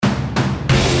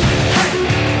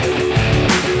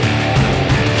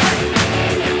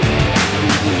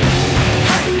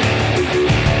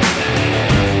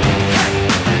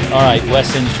right,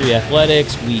 West Industry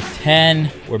Athletics, Week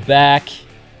 10. We're back.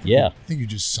 Yeah, I think you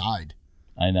just sighed.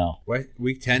 I know. What?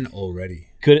 Week 10 already?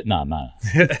 Could it? No.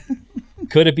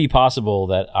 Could it be possible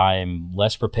that I'm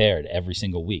less prepared every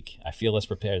single week? I feel less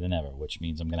prepared than ever, which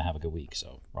means I'm going to have a good week.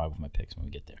 So ride with my picks when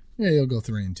we get there. Yeah, you'll go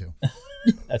 3-2.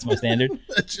 That's my standard.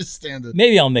 That's just standard.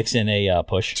 Maybe I'll mix in a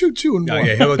push. 2-2-1. Oh,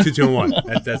 yeah, he'll go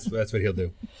 2-2-1. That's what he'll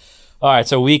do. All right,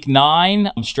 so Week 9,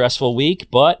 stressful week,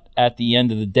 but at the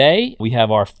end of the day, we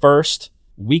have our first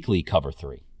weekly cover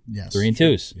 3. Yes. 3 and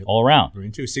 2s all around. 3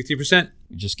 and 2, 60%.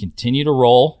 We just continue to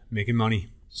roll. Making money.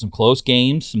 Some close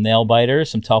games, some nail biters,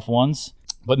 some tough ones,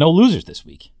 but no losers this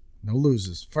week. No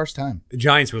losers. First time. The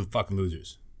Giants were fucking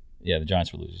losers. Yeah, the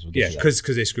Giants were losers. We'll get Yeah, to that.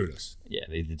 because they screwed us. Yeah,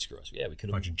 they did screw us. Yeah, we could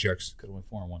have Bunch of jerks. went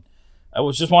 4-1. I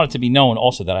was just wanted to be known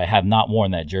also that I have not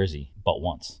worn that jersey but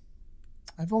once.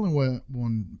 I've only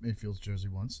worn Mayfield's jersey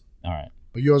once, All right,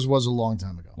 but yours was a long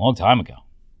time ago. long time ago,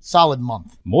 Solid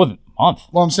month. more than a month.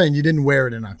 Well, I'm saying you didn't wear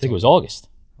it in I October. think it was August.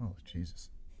 Oh, Jesus.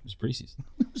 It was preseason.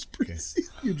 It was pretty.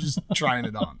 You're just trying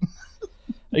it on. I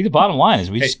think the bottom line is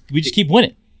we just keep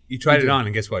winning. You tried it on,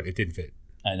 and guess what? It didn't fit.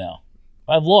 I know.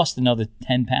 I've lost another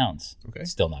 10 pounds. Okay.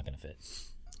 Still not going to fit.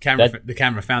 The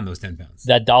camera found those 10 pounds.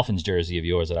 That Dolphins jersey of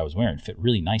yours that I was wearing fit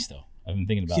really nice, though. I've been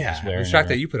thinking about just Yeah, wearing I'm shocked it.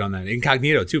 that you put on that.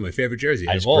 Incognito, too, my favorite jersey.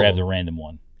 I just grabbed a random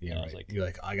one. Yeah, and I right. was like, You're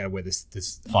like, I got to wear this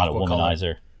find a aqua color.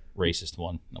 womanizer, racist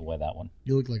one. I'll wear that one.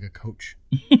 You look like a coach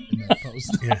in that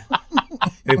post. Yeah.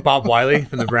 Hey, Bob Wiley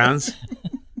from the Browns.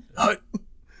 Ouch.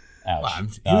 Wow, he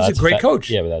was a that's great fat- coach.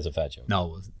 Yeah, but that was a fat joke. No, it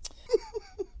wasn't.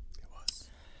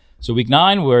 So Week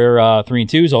 9, we're 3 and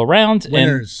 2s all around.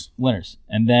 Winners. And winners.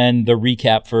 And then the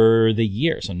recap for the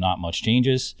year. So not much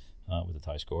changes with the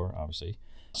tie score, obviously.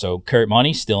 So Kurt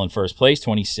Money still in first place,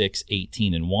 26,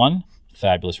 18, and 1.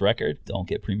 Fabulous record. Don't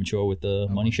get premature with the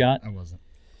money shot. I wasn't.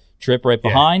 Trip right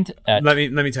behind. At, Let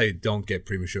me tell you, don't get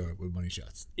premature with money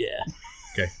shots. yeah,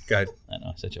 Okay, go ahead. I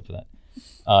know. I set you up for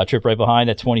that. Trip right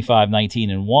behind at 25, 19,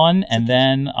 and 1. And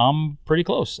then I'm pretty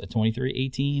close at 23,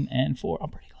 18, and 4. I'm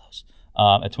pretty close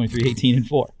at 23, 18, and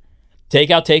 4.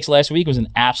 Takeout Takes last week was an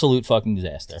absolute fucking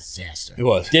disaster. It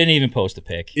was. Didn't even post a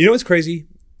pick. You know what's crazy?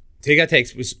 Takeout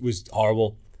Takes was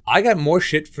horrible. I got more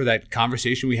shit for that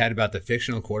conversation we had about the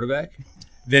fictional quarterback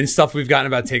than stuff we've gotten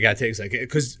about Takeout Takes. Like,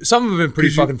 because some of them have been pretty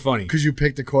fucking funny. Because you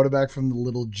picked a quarterback from the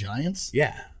Little Giants?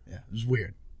 Yeah. Yeah, it was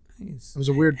weird. He's It was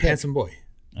a weird pick. handsome boy.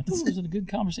 I thought it was a good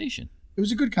conversation. It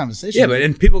was a good conversation. Yeah, but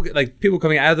and people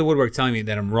coming out of the woodwork telling me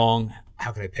that I'm wrong.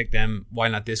 How could I pick them? Why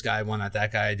not this guy? Why not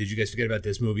that guy? Did you guys forget about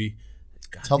this movie?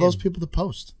 Tell those people to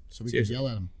post so we Seriously. can yell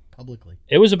at them publicly.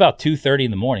 It was about 2:30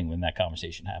 in the morning when that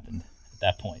conversation happened at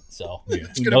that point. So Yeah.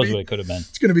 who gonna knows be- what it could have been.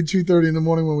 It's going to be 2:30 in the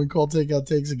morning when we call Takeout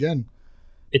Takes again.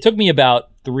 It took me about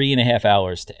 3.5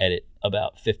 hours to edit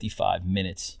about 55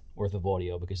 minutes worth of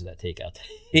audio because of that Takeout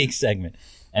Take segment.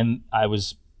 And I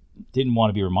didn't want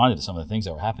to be reminded of some of the things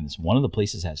that were happening. One of the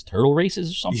places has turtle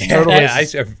races or something. Yeah, like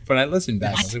that. yeah. When I listened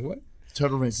back, I was like, what?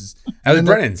 Turtle races. That was then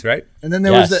Brennan's, right? And then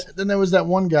there Yes. was that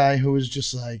one guy who was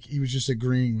just like, he was just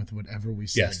agreeing with whatever we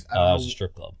said. Yes. I don't That know. was a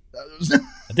strip club. That was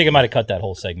I think I might have cut that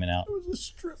whole segment out a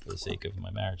strip. for the sake of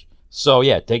my marriage. So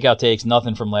yeah, Takeout Takes,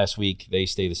 nothing from last week. They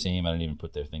stay the same. I didn't even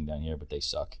put their thing down here, but they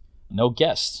suck. No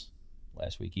guests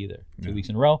last week either. 2 weeks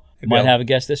in a row. Maybe Might I'll- have a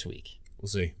guest this week. We'll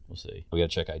see. We'll see. We got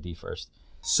to check ID first.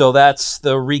 So that's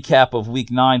the recap of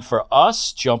Week 9 for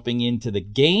us. Jumping into the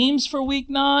games for Week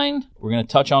 9, we're going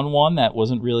to touch on one that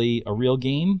wasn't really a real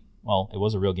game. Well, it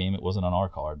was a real game. It wasn't on our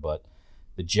card, but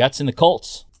the Jets and the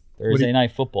Colts. Thursday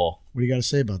night football. What do you got to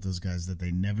say about those guys? That they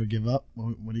never give up?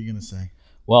 What are you going to say?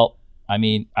 Well, I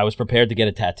mean, I was prepared to get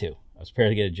a tattoo. I was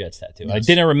prepared to get a Jets tattoo. Yes. I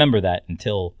didn't remember that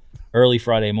until early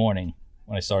Friday morning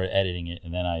when I started editing it,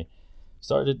 and then I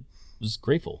was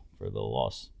grateful for the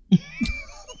loss.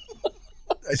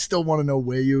 I still want to know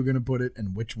where you were going to put it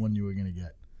and which one you were going to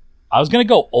get. I was going to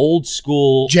go old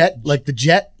school. Jet, like the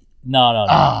jet? No.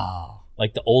 Ah.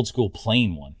 Like the old school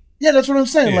plain one. Yeah, that's what I'm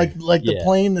saying. Yeah. Like the Yeah.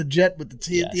 plane, the jet with the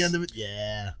T at the Yes. end of it.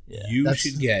 Yeah. Yeah. You That's-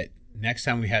 should get next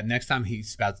time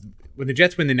he's about when the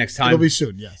Jets win the next time. It'll be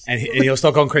soon, yes. and he'll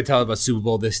start going crazy about Super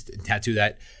Bowl this and tattoo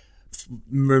that.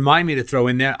 Remind me to throw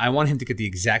in there. I want him to get the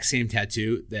exact same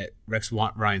tattoo that Rex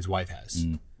Ryan's wife has.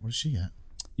 What is she at?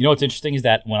 You know what's interesting is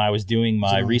that when I was doing my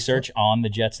it on the research on the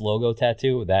Jets logo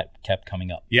tattoo, that kept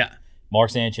coming up. Yeah, Mark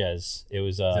Sanchez. It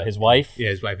was his wife. yeah,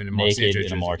 his wife in a Mark naked Sanchez in a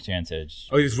jersey. Mark Sanchez.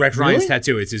 Oh, it's Rex Ryan's Really?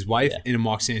 tattoo. It's his wife Yeah. in a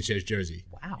Mark Sanchez jersey.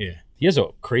 Wow. Yeah. He has a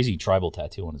crazy tribal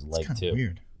tattoo on his leg Kind too. of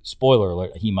weird. Spoiler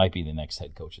alert: he might be the next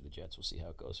head coach of the Jets. We'll see how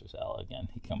it goes for Sal again.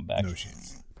 He come back. No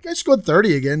chance. You guys scored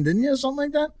 30 again, didn't you? Or something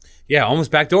like that? Yeah,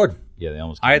 almost backdoored. Yeah, they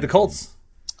almost. I had the Colts.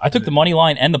 I took the money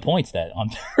line and the points that on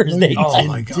Thursday. Oh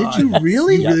my god! Did you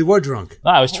really? You really were drunk.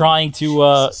 No, I was trying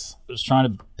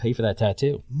to pay for that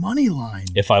tattoo. Money line.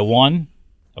 If I won,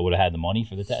 I would have had the money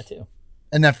for the tattoo.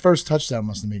 And that first touchdown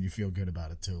must have made you feel good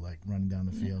about it too, like running down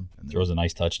the field. Throws a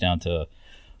nice touchdown to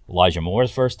Elijah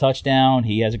Moore's first touchdown.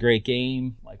 He has a great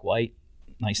game. Like White,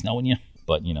 nice knowing you.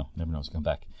 But, never know who's coming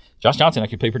back. Josh Johnson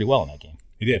actually played pretty well in that game.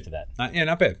 He did. After that.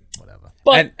 Not bad. Whatever.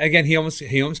 But And again, he almost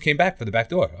came back for the back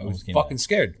door. I was fucking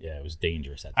scared. Yeah, it was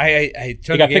dangerous. At I he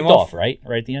turned got the game picked off, right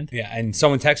at the end? Yeah, and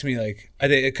someone texted me like,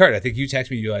 Kurt, I think you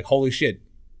texted me. You're like, holy shit,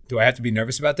 do I have to be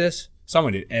nervous about this?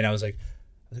 Someone did, and I was like,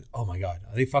 oh my god,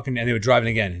 are they fucking? And they were driving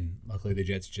again, and luckily the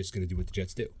Jets just gonna do what the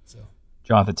Jets do. So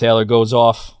Jonathan Taylor goes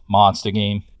off. Monster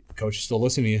game. coach is still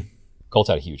listening to you. Colts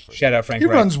had a huge first. Shout out Frank. He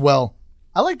Wright. runs well.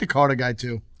 I like the Carter guy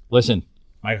too. Listen,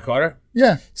 Michael Carter.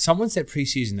 Yeah, Someone said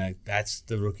preseason that that's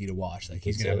the rookie to watch. Like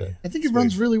he's gonna. Have I think he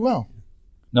runs really well.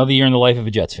 another year in the life of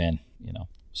a Jets fan.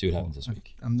 See what happens this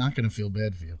week. I'm not going to feel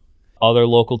bad for you. Other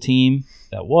local team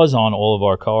that was on all of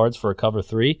our cards for a cover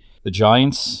 3. The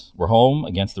Giants were home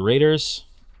against the Raiders.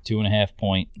 2.5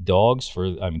 point dogs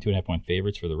 2.5 point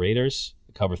favorites for the Raiders.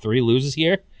 The cover 3 loses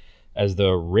here as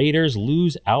the Raiders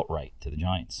lose outright to the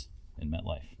Giants in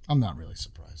MetLife. I'm not really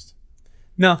surprised.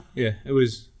 No, yeah, it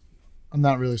was. I'm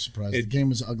not really surprised. The game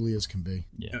was ugly as can be.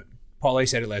 Yeah. Parlay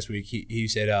said it last week. He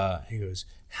said he goes,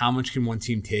 how much can one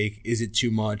team take? Is it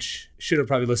too much? Should have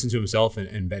probably listened to himself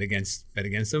and bet against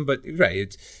them. But right,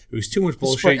 it was too much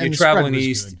bullshit. You're traveling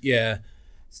east. Good. Yeah,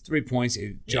 it's 3 points.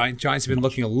 Giants have been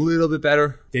looking a little bit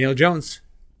better. Daniel Jones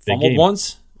Big fumbled game.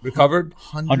 once, recovered.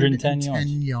 110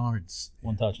 yards. yards.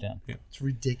 1 touchdown. It's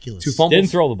ridiculous. 2 fumbles. Didn't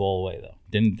throw the ball away, though.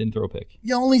 Didn't throw a pick.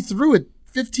 You only threw it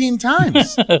 15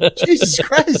 times. Jesus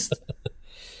Christ.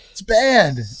 It's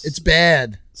bad. It's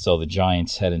bad. So the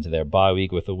Giants head into their bye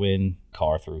week with a win.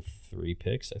 Carr threw 3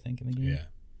 picks, I think, in the game. Yeah.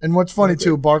 And what's funny,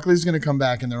 too, Barkley's going to come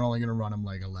back, and they're only going to run him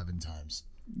like 11 times.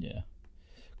 Yeah.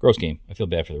 Gross game. I feel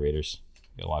bad for the Raiders.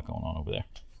 Got a lot going on over there.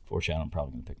 Foreshadow, I'm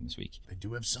probably going to pick them this week. They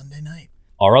do have Sunday night.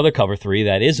 Our other cover 3,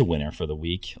 that is a winner for the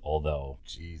week, although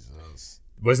Jesus.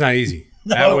 It was not easy.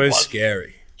 That was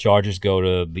scary. Chargers go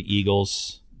to the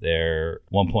Eagles. They're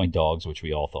 1 point dogs, which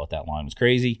we all thought that line was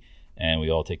crazy. And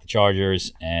we all take the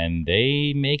Chargers, and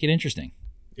they make it interesting.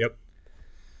 Yep.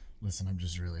 Listen, I'm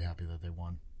just really happy that they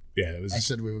won. Yeah, it was. I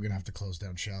said we were going to have to close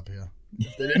down shop here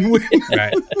if they didn't win.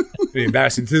 Right. It'd be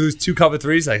embarrassing to lose 2 cover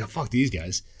 3s. Like, oh, fuck these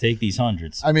guys. Take these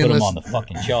hundreds. I mean, put them listen- on the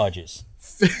fucking Chargers.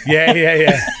 Yeah.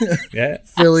 Yeah.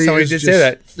 Philly Somebody is did just, say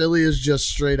that. Philly is just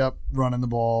straight up running the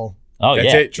ball, Oh,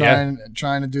 That's yeah. it. Yeah.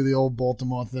 trying to do the old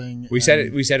Baltimore thing. We said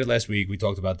it. We said it last week. We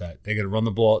talked about that. They're going to run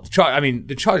the ball.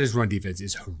 The Chargers' run defense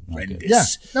is horrendous. Yeah.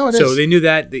 No, it so is. they knew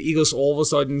that. The Eagles all of a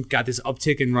sudden got this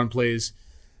uptick in run plays,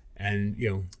 and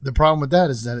The problem with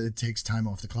that is that it takes time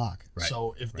off the clock. Right.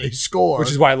 So if they score, which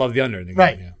is why I love the under in the game.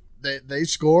 right, Yeah. they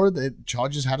score. The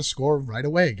Chargers had to score right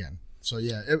away again. So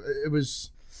yeah, it was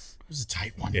a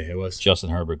tight one. Yeah, it was. Justin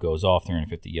Herbert goes off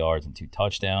 350 yards and 2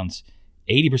 touchdowns.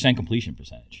 80% completion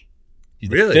percentage. He's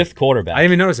the Really? 5th quarterback. I didn't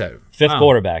even notice that. Fifth Wow.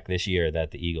 quarterback this year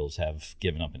that the Eagles have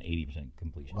given up an 80%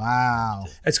 completion. Wow.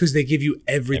 That's because they give you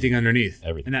everything underneath.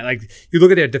 Everything. And that, like, you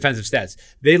look at their defensive stats,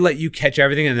 they let you catch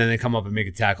everything and then they come up and make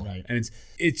a tackle. Right. And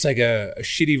it's like a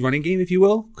shitty running game, if you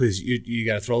will, because you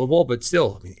got to throw the ball. But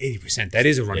still, 80%. That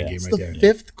is a running Yeah. game It's right The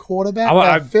there. fifth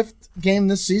quarterback, fifth game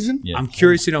this season. Yeah. I'm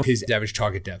curious to know his average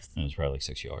target depth. It was probably like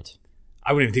 6 yards.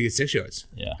 I wouldn't even think it's 6 yards.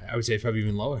 Yeah. I would say probably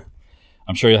even lower.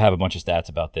 I'm sure you'll have a bunch of stats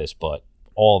about this, but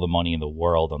all the money in the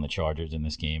world on the Chargers in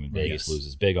this game, and Vegas Yes.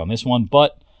 loses big on this one,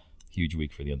 but huge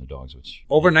week for the underdogs, which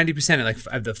Over 90%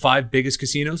 at the 5 biggest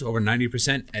casinos, over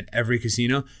 90% at every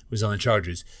casino was on the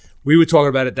Chargers. We were talking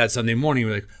about it that Sunday morning. We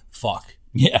were like, fuck.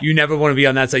 Yeah. You never want to be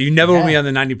on that side. You never want to be on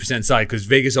the 90% side because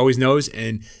Vegas always knows.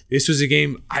 And this was a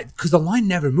game, because the line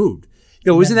never moved.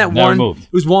 Wasn't that Never one? moved.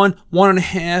 It was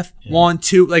 1.5, 1,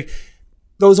 2. Like,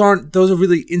 those are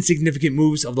really insignificant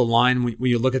moves of the line when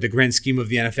you look at the grand scheme of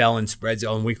the NFL and spreads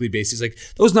on a weekly basis. Like,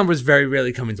 those numbers very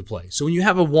rarely come into play. So when you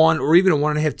have a 1 or even a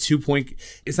 1.5, 2 point,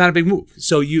 it's not a big move.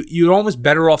 So you're almost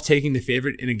better off taking the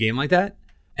favorite in a game like that.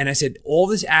 And I said, all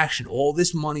this action, all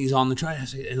this money is on the try,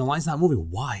 and the line's not moving.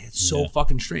 Why? It's so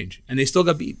fucking strange. And they still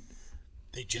got beat.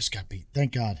 They just got beat.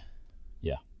 Thank God.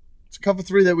 yeah. It's a cover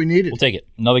 3 that we needed. We'll take it.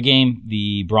 Another game,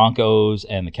 the Broncos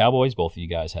and the Cowboys. Both of you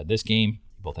guys had this game.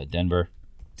 You both had Denver.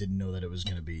 Didn't know that it was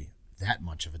going to be that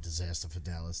much of a disaster for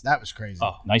Dallas. That was crazy.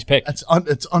 Oh, nice pick. It's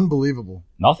unbelievable.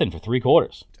 Nothing for 3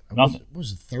 quarters. Nothing. What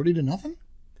was it 30-0?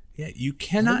 Yeah, you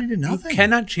cannot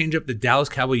 30-0. change up the Dallas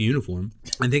Cowboy uniform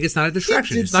and think it's not a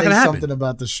distraction. Did It's not say going to happen. something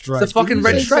about the stripe. It's a fucking Didn't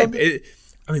red you say stripe.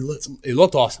 something? Look, it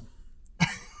looked awesome.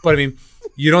 But I mean,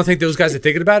 You don't think those guys are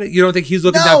thinking about it? You don't think he's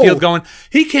looking No. downfield going,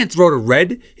 he can't throw to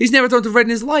red. He's never thrown to red in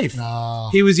his life. No.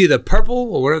 He was either purple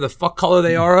or whatever the fuck color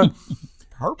they are.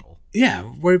 Purple. Yeah,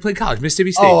 where he played college,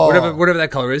 Mississippi State, Oh. whatever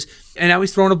that color is. And now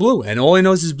he's throwing a blue, and all he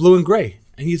knows is blue and gray.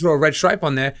 And you throw a red stripe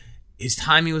on there, his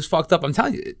timing was fucked up. I'm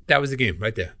telling you, that was the game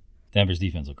right there. Denver's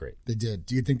defense looked great. They did.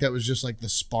 Do you think that was just like the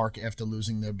spark after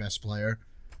losing their best player?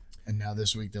 And now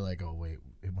this week they're like, oh, wait,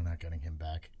 we're not getting him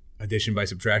back. Addition by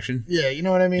subtraction. Yeah, you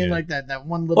know what I mean? Yeah. Like that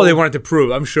one little. Well, they wanted to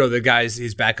prove. I'm sure the guys,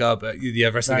 his backup, the rest of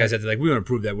the Right. guys had to like, we want to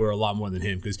prove that we're a lot more than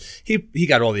him because he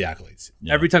got all the accolades.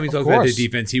 Yeah. Every time he talked about the course.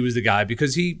 defense, he was the guy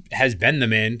because he has been the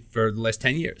man for the last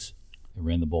 10 years. They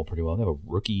ran the ball pretty well. They have a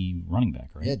rookie running back,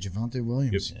 right? Yeah, Javonte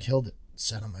Williams. He killed it.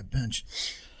 Sat on my bench.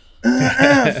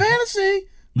 Fantasy.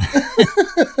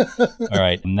 All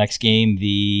right. Next game,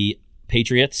 the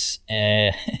Patriots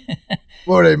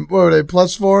What were they?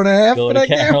 Plus 4.5 go for to that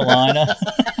game? Carolina.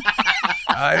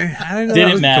 I didn't know Didn't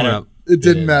that was matter. coming up. It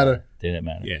didn't matter. Didn't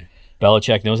matter. Yeah.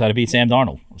 Belichick knows how to beat Sam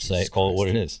Darnold. Call it what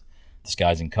it is.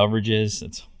 Disguising coverages.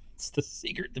 It's the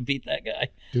secret to beat that guy.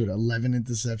 Dude, 11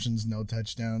 interceptions, no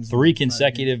touchdowns. 3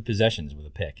 consecutive possessions with a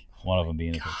pick. One of them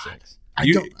being a pick six. I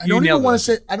You- don't you even nailed want it. to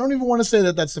say. I don't even want to say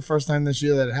that that's the first time this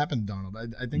year that it happened, Donald.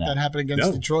 I think No. that happened against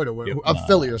No. Detroit or Yep.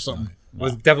 Philly or something.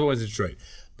 Was definitely was Detroit.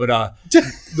 But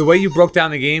the way you broke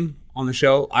down the game on the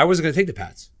show, I wasn't going to take the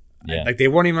Pats. Yeah. Like they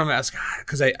weren't even on my ask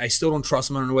because I still don't trust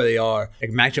them. I don't know where they are.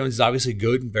 Like Mac Jones is obviously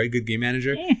good, very good game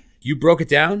manager. You broke it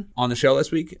down on the show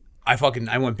last week. I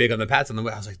went big on the Pats on the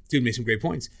way. I was like, dude, made some great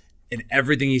points, and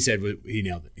everything he said he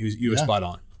nailed it. You were spot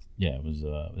on. Yeah, it was.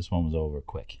 This one was over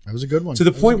quick. That was a good one. To the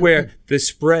That was a point good where pick. the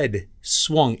spread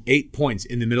swung 8 points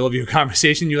in the middle of your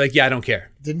conversation. You're like, yeah, I don't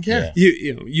care. Didn't care.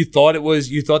 Yeah. You thought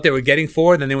they were getting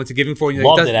 4, then they went to giving 4. And you're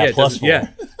Loved like, it at plus 4. Yeah,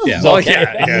 yeah, It's well, okay.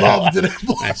 yeah. Loved it.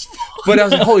 Plus But I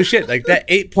was like, holy shit, like that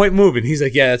 8-point move, and he's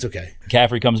like, yeah, that's okay.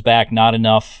 McCaffrey comes back, not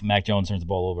enough. Mac Jones turns the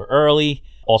ball over early.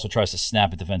 Also tries to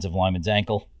snap a defensive lineman's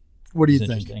ankle. What do you It's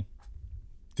think? interesting.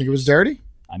 Think it was dirty?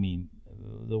 I mean,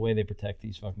 the way they protect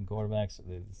these fucking quarterbacks,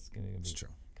 it's true.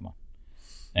 Come on.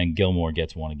 And Gilmore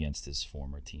gets one against his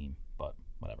former team, but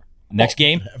whatever. Next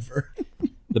game, Ever.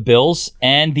 the Bills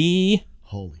and the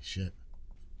Holy shit.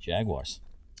 Jaguars.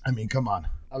 I mean, come on.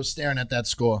 I was staring at that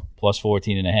score. Plus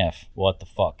 14.5. What the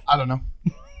fuck? I don't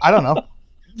know.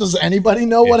 Does anybody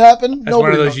know what happened? That's one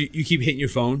of Nobody those knows. you keep hitting your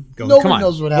phone, going, Nobody come on,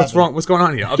 knows what what's happened. wrong? What's going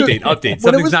on here? Update. When it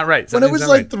Something's was- not right. When it Something's was not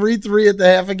like right. 3-3 at the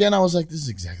half again, I was like, this is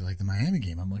exactly like the Miami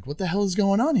game. I'm like, what the hell is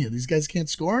going on here? These guys can't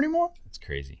score anymore? It's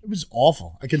crazy. It was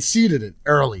awful. I conceded it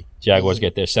early. Jaguars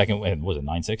get their second win. Was it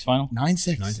 9-6 final?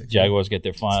 9-6. Jaguars get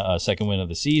their second win of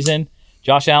the season.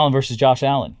 Josh Allen versus Josh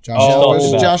Allen. Josh Let's Allen talk versus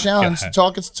about Josh Allen.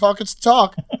 It's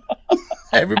talk.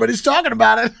 Everybody's talking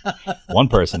about it. it. One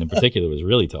person in particular was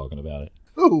really talking about it.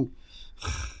 Ooh.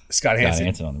 Scott Scott Hansen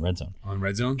Hansen on the red zone. on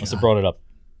Red Zone. Must have brought it up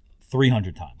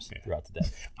 300 times throughout the day.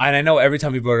 And I know every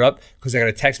time he brought it up because I got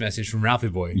a text message from Ralphie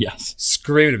Boy. Yes.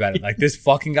 Screaming about it. Like, this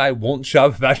fucking guy won't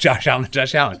shut up about Josh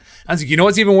Allen. I was like, you know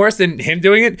what's even worse than him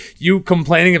doing it? You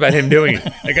complaining about him doing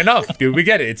it. Like, enough, dude. We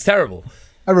get it. It's terrible.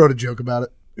 I wrote a joke about it.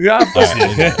 Yeah.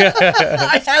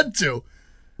 I had to.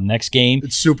 Next game,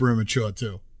 It's super immature,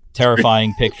 too.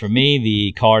 terrifying pick for me,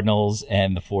 the Cardinals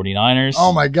and the 49ers.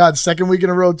 Oh, my God. Second week in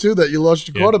a row, too, that you lost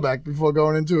your quarterback before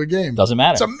going into a game. Doesn't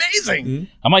matter. It's amazing.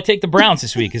 I might take the Browns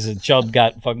this week because Chubb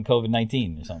got fucking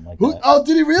COVID-19 or something like that. Oh,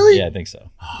 did he really? Yeah, I think so.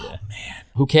 Yeah. Man.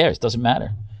 Who cares? Doesn't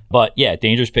matter. But yeah,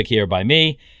 dangerous pick here by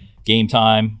me. Game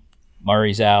time.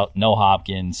 Murray's out. No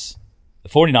Hopkins. The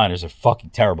 49ers are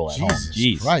fucking terrible at home. Jesus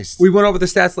Jeez. Christ. We went over the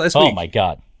stats last Oh week. my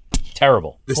God.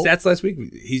 Terrible. The stats last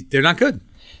week, they're not good.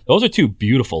 Those are two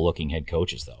beautiful looking head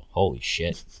coaches though. Holy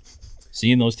shit.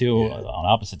 Seeing those two on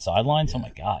opposite sidelines, oh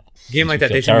my God. Game like Makes me that,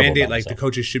 feel they should terrible mandate about like the myself.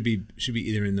 coaches should be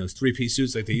either in those 3-piece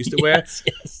suits like they used to wear,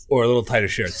 Yes. or a little tighter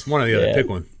shirts. One or the other. Yeah. Pick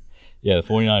one. Yeah, the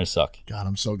 49ers suck. God,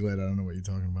 I'm so glad I don't know what you're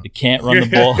talking about. They can't run the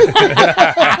ball.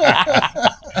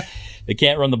 They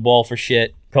can't run the ball for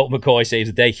shit. Colt McCoy saves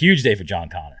the day. Huge day for John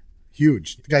Connor.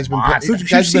 Huge. The guy's been, Monster. the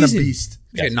guy's been a Season. beast.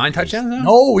 He's got 9 touchdowns now?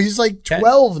 No, he's like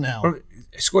 12 now.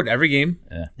 He scored every game.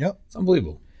 Yep. It's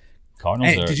unbelievable.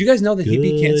 Cardinals Hey, are did you guys know that he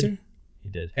beat good. cancer? He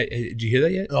did. Hey, did you hear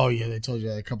that yet? Oh, yeah, they told you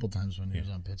that a couple times when he was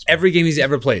on Pittsburgh. Every game he's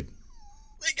ever played.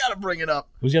 They got to bring it up.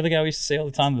 Who's the other guy we used to say all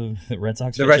the time? The Red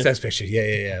Sox The pitcher? Red Sox pitcher.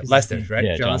 Yeah. Lester, right?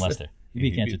 Yeah, John Lester. He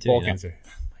beat cancer too. Ball you know? cancer.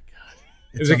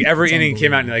 It was like every It's inning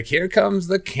came out and like, here comes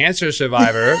the cancer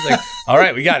survivor. Like, all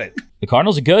right, we got it. The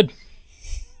Cardinals are good.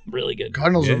 Really good.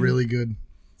 Cardinals Yeah. are really good.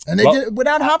 And they Well- did it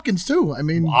without Hopkins, too. I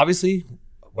mean, Obviously,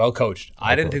 well coached.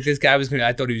 I didn't think this guy was gonna.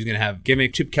 I thought he was gonna have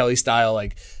gimmick Chip Kelly style.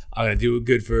 Like, I'm gonna do it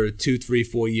good for 2, 3,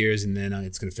 4 years, and then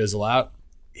it's gonna fizzle out.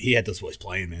 He had those boys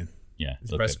playing, man. Yeah.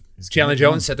 It's look good. impressive. Chandler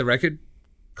Jones set the record,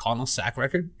 Cardinal sack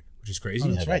record, which is crazy. Oh,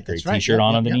 Had that right, great that's right. T-shirt Yep,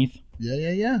 on yep, underneath.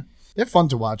 Yeah. They're fun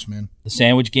to watch, man. The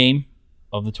sandwich game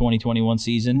of the 2021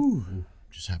 season.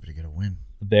 Just happy to get a win.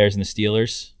 The Bears and the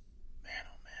Steelers.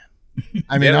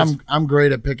 I mean, Yeah, I'm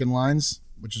great at picking lines,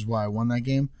 which is why I won that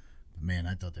game. But man,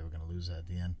 I thought they were going to lose that at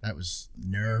the end. That was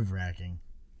nerve-wracking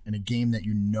in a game that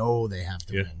you know they have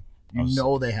to win. You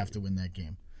know they have to win that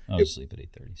game. I was asleep at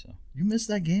 8:30, so You missed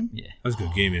that game? yeah. That was a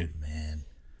good game, man.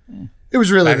 Man. It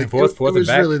was really Back and forth, it was and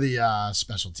back. really the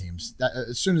special teams.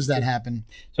 As soon as that happened,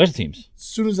 Special teams.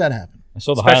 happened. I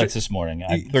saw the Special- highlights this morning. I'm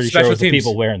pretty sure Special it was the teams.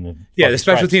 people wearing the Yeah, fucking the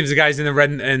special stripes. teams, the guys in the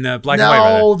red and the black and white.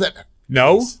 Rather. No, that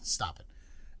No? stop it.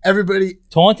 Everybody,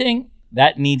 Taunting,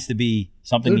 that needs to be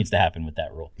something Dude. needs to happen with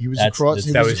that rule. he was That's across. this-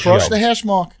 He that was was across huge. the hash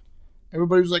mark.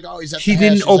 Everybody was like, "Oh, he's at He the hash,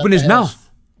 didn't he's at open the his hash." mouth.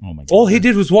 Oh my god. All he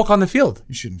did was walk on the field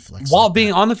You shouldn't flex while like being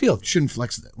that. on the field. You shouldn't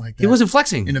flex it like that. He wasn't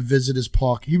flexing. in a visitor's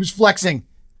park. He was flexing.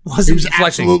 Wasn't He was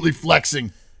flexing. absolutely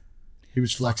flexing. He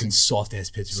was flexing. Fucking soft ass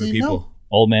Pittsburgh See, people. no.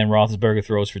 Old man Roethlisberger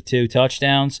throws for 2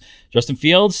 touchdowns. Justin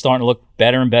Fields starting to look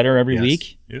better and better every Yes.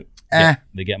 week. Yep.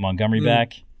 They get Montgomery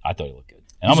back. I thought he looked good.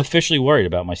 And I'm officially worried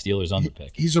about my Steelers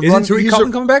underpick. He's a Isn't run. Tariq He's Cohen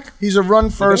a, coming back? he's a run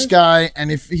first guy,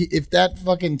 and if that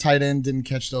fucking tight end didn't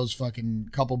catch those fucking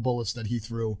couple bullets that he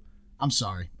threw, I'm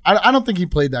sorry. I don't think he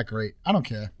played that great. I don't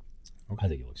care. I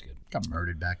think he looks good. Got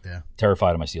murdered back there.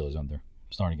 Terrified of my Steelers under. I'm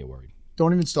starting to get worried.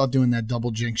 Don't even start doing that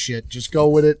double jinx shit. Just go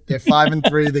with it. They're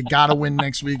 5-3. They gotta win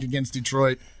next week against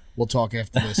Detroit. We'll talk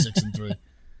after they're 6-3.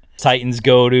 Titans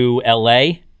go to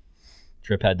L.A.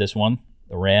 Trip had this one.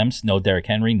 The Rams, no Derrick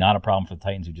Henry. Not a problem for the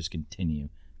Titans who just continue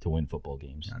to win football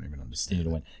games. I don't even Continue understand. to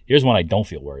win. Here's one I don't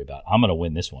feel worried about. I'm going to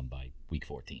win this one by week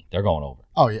 14. They're going over.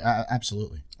 Oh yeah,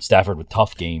 absolutely. Stafford with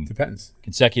tough game. Depends.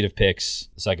 Consecutive picks.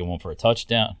 The second one for a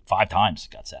touchdown. 5 times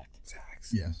got sacked.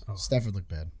 Yeah, Stafford looked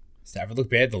bad. Stafford looked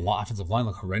bad. The offensive line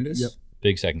looked horrendous. Yep.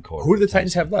 Big second quarter. Who do the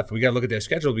Titans have left? We got to look at their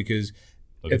schedule because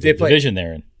Look if at they the play division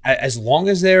they're in. as long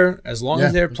as they're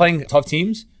Yeah. playing tough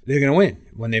teams, they're gonna win.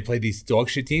 When they play these dog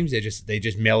shit teams, they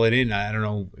just mail it in. I don't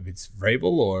know if it's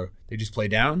variable or they just play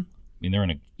down. I mean, they're in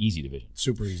an easy division.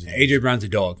 Super easy. AJ Brown's a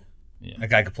dog. Yeah. That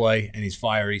guy could play, and he's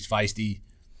fiery, he's feisty.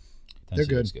 They're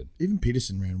Tennessee looks good. Even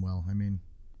Peterson ran well. I mean,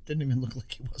 didn't even look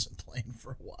like he wasn't playing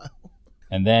for a while.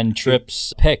 And then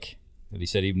Tripp's pick that he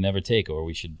said he'd never take, or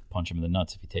we should punch him in the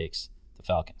nuts if he takes the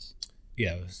Falcons,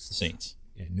 Yeah, the Saints.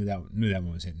 yeah, knew that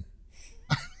one was hitting.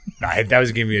 Nah, that was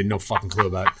a game we had no fucking clue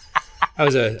about. That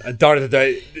was a dart at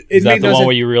the. Is that the one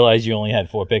where you realized you only had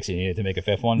 4 picks and you needed to make a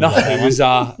 5th one? No, Was that that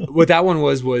it one? was what that one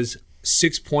was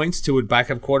 6 points to a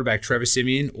backup quarterback, Trevor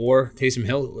Siemian or Taysom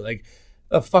Hill. Like,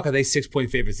 the fuck are they 6-point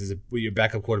favorites with your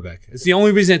backup quarterback? It's the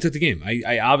only reason I took the game.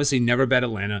 I obviously never bet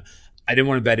Atlanta. I didn't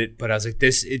want to bet it, but I was like,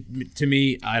 to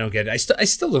me, I don't get it. I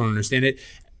still don't understand it,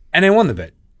 and I won the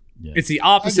bet. Yeah. It's the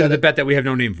opposite I of get the it. bet that we have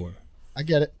no name for. I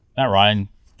get it. Matt Ryan,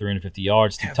 350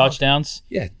 yards, 2 touchdowns.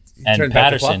 Yeah, And turn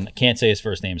back the Patterson, clock. can't say his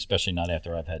first name, especially not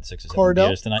after I've had 6 or 7 Cordell?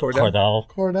 beers tonight. Cordell.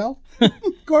 Cordell.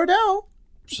 Cordell.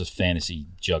 Just a fantasy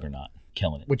juggernaut.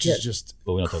 Killing it. Which is just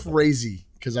But we don't talk about crazy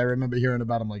because I remember hearing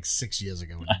about him like 6 years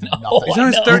ago. And did know. nothing. He's on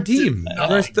his I know. third team. He's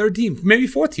on his third team, maybe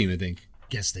fourth team, I think.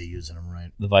 Guess they're using him right.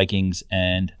 the Vikings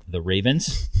and the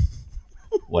Ravens.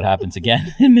 What happens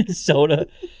again in Minnesota?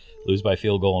 Lose by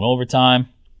field goal in overtime.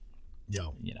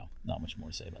 Yo, You know, not much more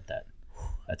to say about that.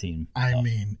 That team. I tough.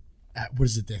 mean, what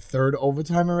is it? Their third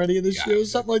overtime already this year, or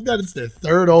something like that. It's their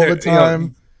third They're-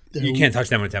 overtime. You can't touch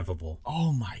them with 10 football.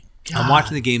 Oh my god! I'm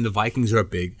watching the game. The Vikings are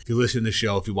up big. If you listen to the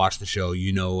show, if you watch the show,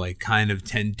 you know I kind of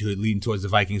tend to lean towards the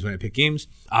Vikings when I pick games.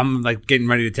 I'm like getting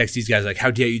ready to text these guys like, how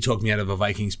dare you talk me out of a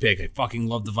Vikings pick? I fucking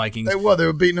love the Vikings. They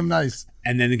were beating them nice.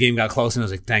 And then the game got close, and I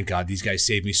was like, thank God these guys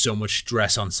saved me so much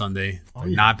stress on Sunday by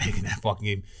not picking that fucking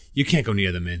game. You can't go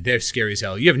near them, man. They're scary as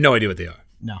hell. You have no idea what they are.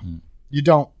 No, you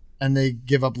don't, and they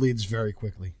give up leads very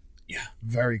quickly. Yeah.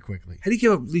 Very quickly, How do you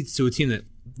give up leads to a team that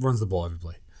runs the ball every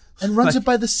play? and runs it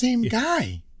by the same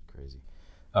guy. Crazy.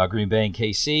 Green Bay and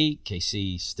KC.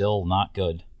 KC still not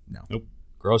good. No. Nope.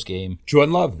 Gross game.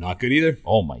 Jordan Love, not good either.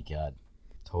 Oh my god.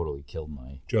 Totally killed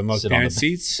my. Jordan Love's sit on parents' the-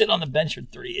 seats. Sit on the bench for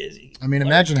 3 years. I mean,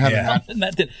 imagine having Yeah. that. And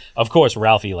that did, of course,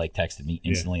 Ralphie texted me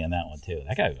instantly on that one too.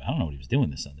 That guy, I don't know what he was doing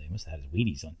this Sunday. He must have had his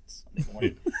Wheaties on Sunday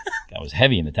morning. Guy was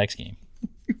heavy in the text game.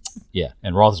 Yeah,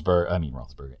 and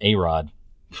Roethlisberger, A-Rod,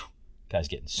 guy's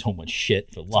getting so much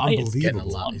shit for lying. unbelievable. Getting a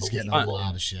lot. He's getting a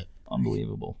lot of shit.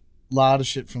 Unbelievable. Lot of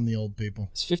shit from the old people.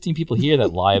 There's 15 people here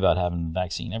that lie about having the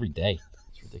vaccine every day.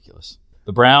 It's ridiculous.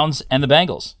 The Browns and the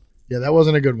Bengals. Yeah, that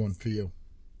wasn't a good one for you.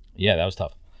 Yeah, that was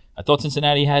tough. I thought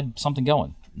Cincinnati had something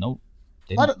going. Nope.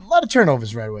 A lot of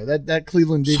turnovers right away. That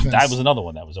Cleveland defense. That was another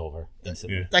one that was over.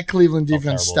 Instantly. That Cleveland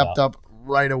defense terrible stepped up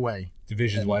right away.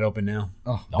 Division's wide open now.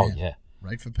 Oh man. Yeah.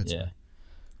 Right for Pittsburgh. Yeah.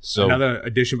 So Another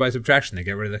addition by subtraction. They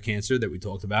get rid of the cancer that we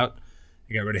talked about.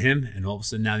 They got rid of him, and all of a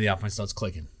sudden now the offense starts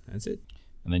clicking. That's it.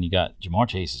 and then you got Jamar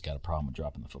Chase has got a problem with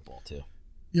dropping the football too.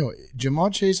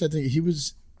 Jamar Chase, I think he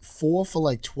was 4 for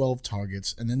like 12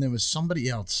 targets, and then there was somebody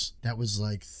else that was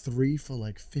like 3 for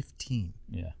like 15.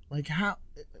 Yeah. Like how?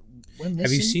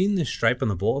 Have you seen the stripe on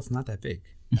the ball? It's not that big.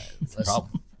 It's a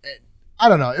problem. I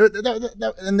don't know.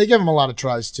 And they gave him a lot of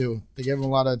tries too. They gave him a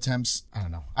lot of attempts. I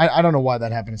don't know. I don't know why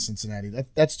that happened in Cincinnati.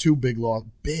 That's 2 big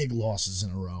losses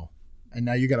in a row. And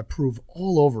now you got to prove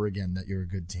all over again that you're a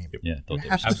good team. Yeah, You thought they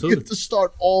have were- to get to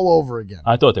start all over again.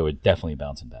 I thought they were definitely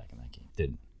bouncing back in that game.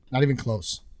 Didn't. Not even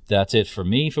close. That's it for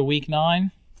me for week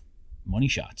 9. Money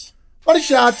shots. Money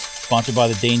shots. Sponsored by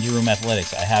the Danger Room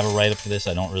Athletics. I have a write-up for this.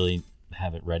 I don't really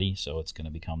have it ready, so it's going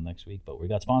to become next week. But we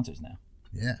got sponsors now.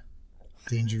 Yeah.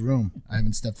 Danger Room. I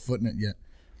haven't stepped foot in it yet.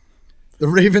 The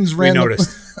Ravens ran. We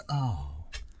noticed.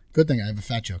 Good thing I have a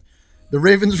fat joke. The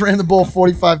Ravens ran the ball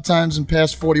 45 times and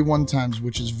passed 41 times,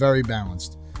 which is very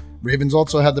balanced. Ravens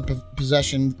also had the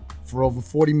possession for over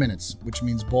 40 minutes, which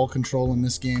means ball control in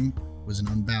this game was as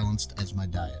unbalanced as my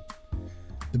diet.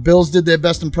 The Bills did their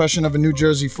best impression of a New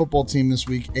Jersey football team this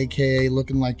week, a.k.a.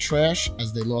 looking like trash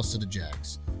as they lost to the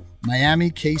Jags.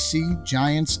 Miami, KC,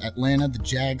 Giants, Atlanta, the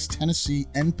Jags, Tennessee,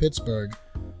 and Pittsburgh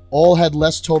all had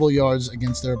less total yards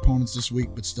against their opponents this week,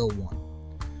 but still won.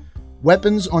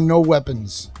 Weapons or no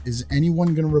weapons, is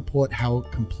anyone going to report how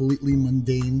completely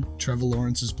mundane Trevor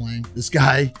Lawrence is playing? This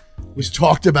guy was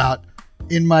talked about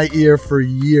in my ear for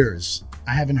years.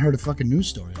 I haven't heard a fucking news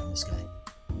story on this guy.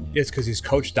 It's because his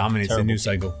coach dominates Terrible. the news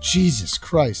cycle. Jesus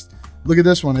Christ. Look at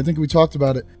this one. I think we talked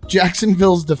about it.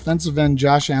 Jacksonville's defensive end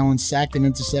Josh Allen sacked and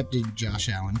intercepted Josh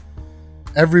Allen.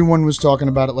 Everyone was talking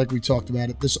about it like we talked about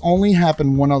it. This only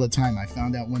happened one other time. I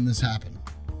found out when this happened.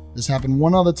 This happened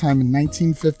one other time in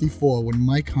 1954 when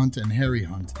Mike Hunt and Harry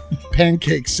Hunt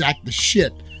pancake sacked the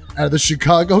shit out of the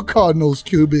Chicago Cardinals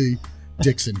QB,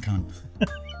 Dixon Cunt.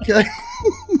 Okay?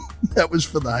 That was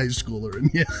for the high schooler in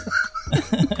here.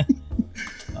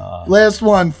 Last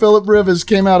one. Phillip Rivers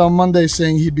came out on Monday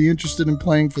saying he'd be interested in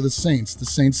playing for the Saints. The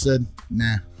Saints said,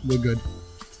 nah, we're good.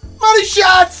 Money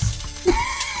shots!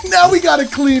 Now we got to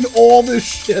clean all this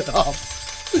shit up.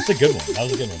 That's a good one. That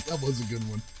was a good one. That was a good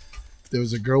one. There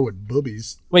was a girl with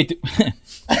boobies. Wait,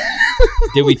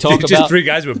 did we talk Just about? 3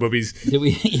 guys with boobies. Did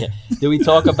we? Yeah. Did we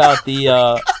talk about the?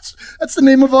 That's the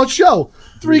name of our show.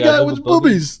 Three guys with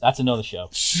boobies. That's another show.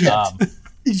 Shit.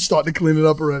 He's starting to clean it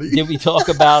up already. Did we talk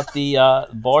about the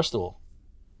Barstool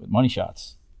with money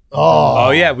shots?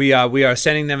 Oh yeah, we are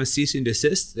sending them a cease and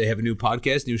desist. They have a new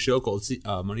podcast, new show called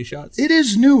Money Shots. It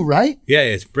is new, right? Yeah,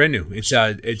 it's brand new.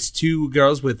 It's 2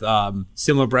 girls with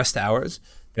similar breasts to ours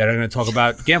that are going to talk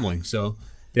about gambling. So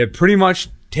they're pretty much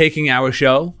taking our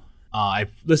show.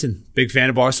 Listen, big fan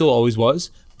of Barstool, always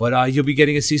was. But you'll be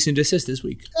getting a cease and desist this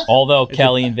week. Although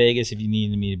Kelly in Vegas, if you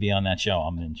needed me to be on that show,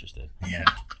 I'm interested. Yeah.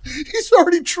 He's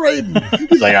already trading.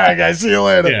 He's like, all right, guys, see you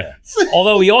later. Yeah.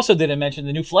 Although we also didn't mention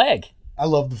the new flag. I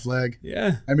love the flag.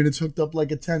 Yeah. I mean, it's hooked up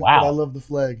like a tent, Wow. but I love the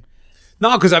flag.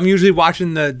 No, because I'm usually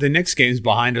watching the Knicks games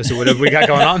behind us or whatever we got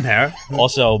going on there.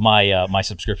 Also, my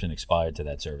subscription expired to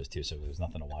that service too, so there was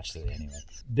nothing to watch today anyway.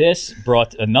 This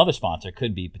brought another sponsor,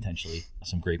 could be potentially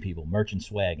some great people, Merchant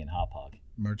Swag and Hot Pog.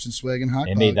 Merchant Swag and Hot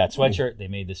They Dog. made that sweatshirt. They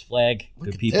made this flag. Look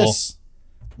Good at people. this.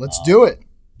 Let's do it.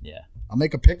 Yeah. I'll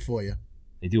make a pic for you.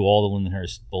 They do all the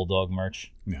Lindenhurst Bulldog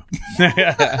merch. No.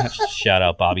 Shout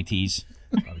out Bobby T's.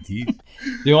 Do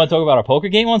you want to talk about our poker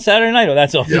game on Saturday night, or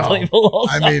that's off the Yo, table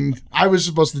also? I mean, I was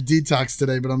supposed to detox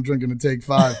today, but I'm drinking a Take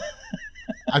 5.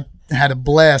 I had a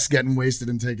blast getting wasted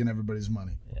and taking everybody's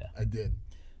money. Yeah. I did.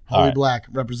 All Holy right. Black,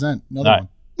 represent. Another All right.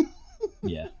 one.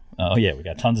 Yeah. Oh, yeah, we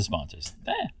got tons of sponsors.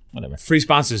 Whatever. Free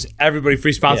sponsors. Everybody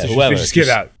free sponsors. Yeah, whoever. Just give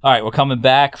out. All right, we're coming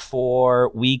back for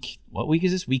what week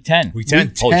is this? Week 10. Week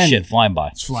 10. Holy 10. shit, flying by.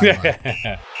 It's flying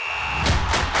by.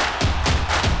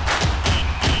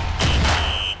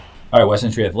 All right, West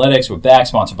Century Athletics. We're back,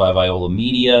 sponsored by Viola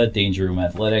Media, Danger Room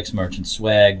Athletics, Merchant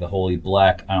Swag, the Holy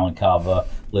Black, Island Kava,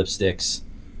 Lipsticks,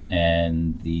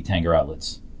 and the Tanger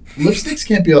Outlets. Lipsticks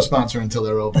can't be our sponsor until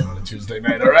they're open on a Tuesday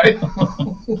night, all right?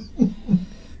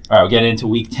 All right, we're getting into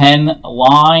Week 10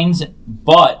 lines,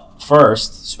 but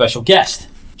first, special guest,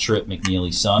 Trip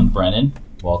McNeely's son, Brennan.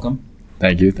 Welcome.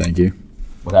 Thank you.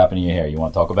 What happened to your hair? You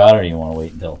want to talk about it, or you want to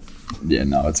wait until? Yeah,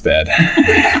 no, it's bad.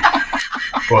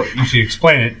 Well, you should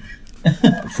explain it.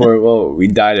 We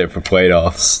dyed it for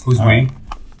playoffs. Who's All we? right.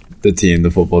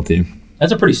 The football team.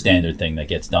 That's a pretty standard thing that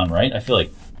gets done, right? I feel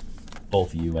like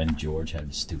both you and George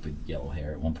had stupid yellow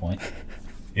hair at one point.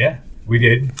 Yeah, we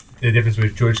did. The difference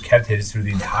was George kept his through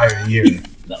the entire year.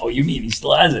 No, you mean he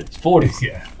still has it. It's 40.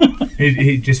 Yeah.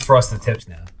 he just frosts the tips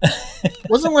now.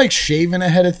 Wasn't like shaving a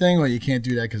head a thing, or you can't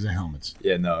do that because of helmets?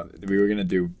 Yeah, no, we were gonna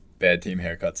do bad team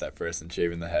haircuts at first and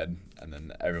shaving the head, and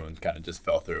then everyone kind of just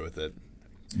fell through with it.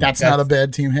 That's not a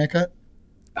bad team haircut.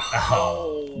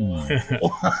 All right.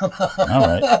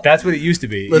 That's what it used to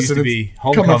be. It Listen, used to be it's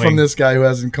homecoming. coming from this guy who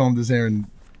hasn't combed his hair in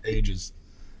ages.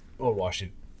 Or wash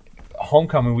it.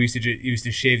 Homecoming, we used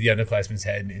to shave the underclassman's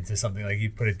head into something like you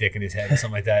put a dick in his head or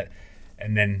something like that,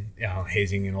 and then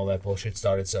hazing and all that bullshit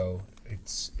started. So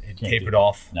it tapered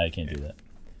off. No, you can't do that.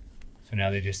 So now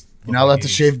they just You're not allowed to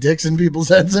shave dicks in people's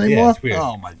heads anymore? it's weird.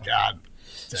 Oh, my God.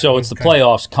 So it's the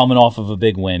playoffs coming off of a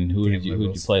big win. Who Damn did you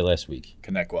liberals. play last week?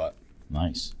 Connecticut.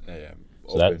 Nice. Yeah,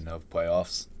 So that- open of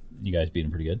playoffs. You guys beat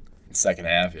them pretty good. Second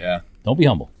half, yeah. Don't be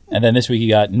humble. And then this week you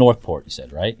got Northport, you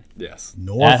said, right? Yes.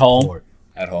 At home? Northport.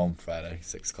 At home, Friday,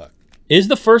 6 o'clock. Is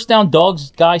the first down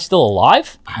dogs guy still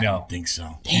alive? I No. don't think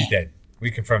so. He's dead.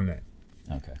 We confirmed that.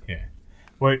 Okay. Yeah.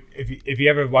 Well, if you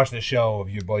ever watch the show,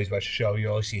 if your boys watch the show, you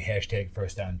always see hashtag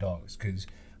first down dogs. Because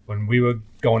when we were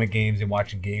going to games and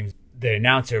watching games, the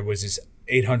announcer was this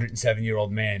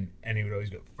 807-year-old man, and he would always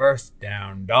go, first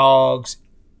down dogs,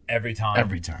 every time.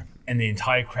 Every time. And the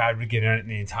entire crowd would get on it, and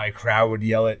the entire crowd would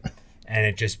yell it, and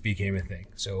it just became a thing.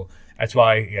 So that's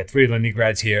why you got 3 Lindy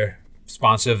grads here,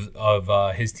 sponsor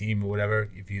of his team or whatever,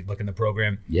 if you look in the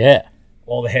program. Yeah.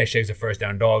 All the hashtags are first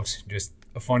down dogs. Just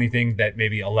a funny thing that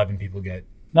maybe 11 people get.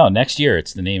 No, next year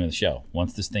it's the name of the show.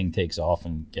 Once this thing takes off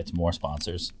and gets more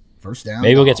sponsors, First down.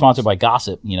 maybe we'll get dogs. sponsored by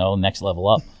Gossip, next level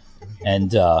up.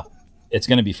 And it's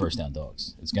going to be first down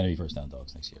dogs. It's going to be first down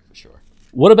dogs next year for sure.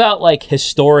 What about like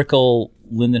historical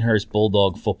Lindenhurst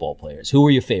Bulldog football players? Who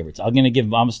are your favorites? I'm going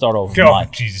to start off with Oh, mine.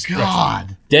 Jesus Christ.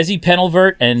 God. Desi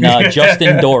Penelvert and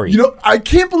Justin Dory. You know, I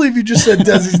can't believe you just said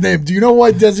Desi's name. Do you know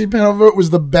why Desi Penelvert was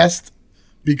the best?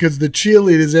 Because the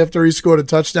cheerleaders, after he scored a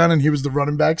touchdown and he was the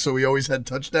running back, so he always had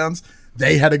touchdowns,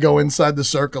 they had to go inside the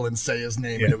circle and say his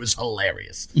name, and it was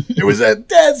hilarious. It was a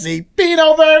Desi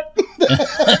Penelvert.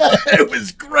 It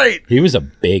was great. He was a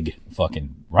big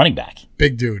fucking running back.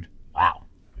 Big dude. Wow.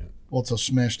 Also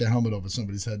smashed a helmet over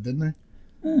somebody's head, didn't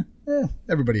they?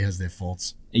 Everybody has their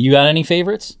faults. You got any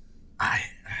favorites? I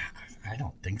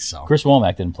don't think so. Chris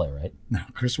Womack didn't play, right? No,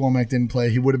 Chris Womack didn't play.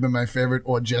 He would have been my favorite,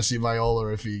 or Jesse Viola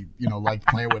if he, liked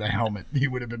playing with a helmet. He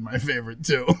would have been my favorite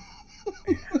too.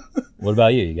 What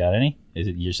about you? You got any? Is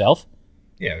it yourself?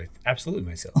 Yeah, absolutely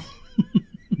myself.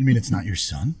 You mean it's not your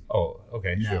son? Oh,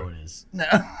 okay, No, sure. it is. No,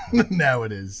 no,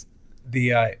 it is.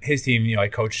 His team, I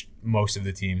coached most of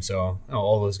the team, so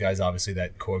all those guys, obviously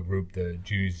that core group, the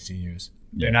juniors and seniors,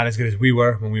 they're not as good as we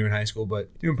were when we were in high school,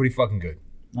 but doing pretty fucking good.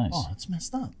 Nice. Oh, that's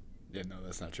messed up. Yeah, no,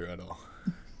 that's not true at all.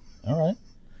 All right.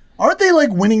 Aren't they like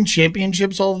winning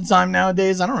championships all the time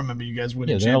nowadays? I don't remember you guys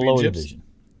winning Yeah, they're in a lower championships.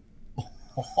 division.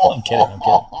 I'm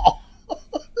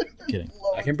kidding.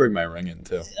 I can bring my ring in,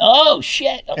 too. Oh,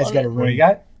 shit. I Guys love got it. a What do ring. you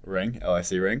got? Ring?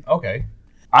 LIC ring? Okay.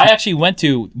 I actually went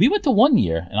to 1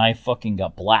 year, and I fucking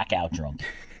got blackout drunk.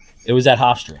 It was at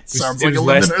Hofstra. Sounds It like was a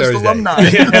last Lindenhurst Thursday. alumni.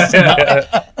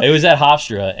 It was at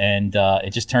Hofstra, and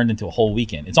it just turned into a whole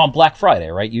weekend. It's on Black Friday,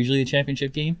 right? Usually a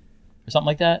championship game or something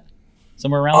like that?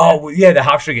 Somewhere around Oh, there? well, yeah, the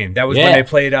Hofstra game. That was Yeah. when they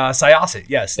played Syosset.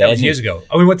 Yes, that was Yeah, years ago.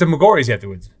 Oh, we went to McGorry's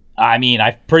afterwards. I mean,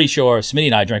 I'm pretty sure Smitty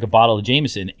and I drank a bottle of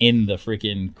Jameson in the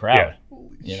freaking crowd.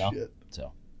 shit.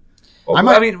 So Well, I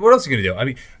might- what else are you going to do? I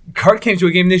mean, Kurt came to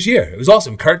a game this year. It was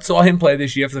awesome. Kurt saw him play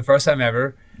this year for the first time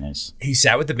ever. nice. He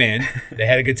sat with the band. They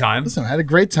had a good time. Listen, I had a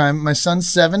great time. My son's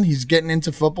 7. He's getting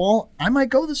into football. I might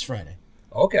go this Friday.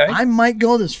 Okay. I might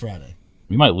go this Friday.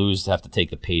 We might have to take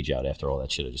the page out after all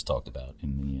that shit I just talked about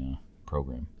in the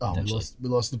program. Oh, potentially. we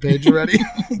lost the page already?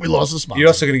 We lost the sponsor. You're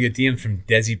also going to get DMs from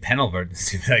Desi Penelvert.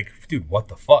 Like, dude, what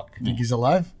the fuck? Think he's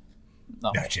alive?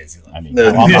 No. No, Jesse. I mean,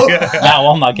 now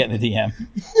I'm not getting a DM.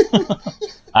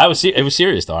 It was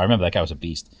serious though. I remember that guy was a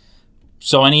beast.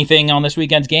 So, anything on this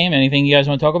weekend's game? Anything you guys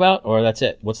want to talk about, or that's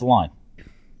it? What's the line?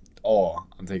 Oh,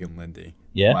 I'm taking Lindy.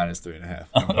 Yeah? Minus 3.5.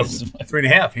 that's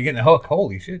 3.5. You're getting a hook.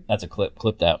 Holy shit. a clip.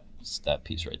 Clip that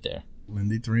piece right there.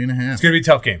 Lindy 3.5. It's going to be a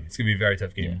tough game. It's going to be a very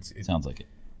tough game. Yeah, It's sounds like it.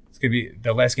 going to be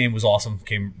the last game was awesome.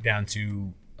 Came down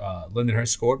to Lindenhurst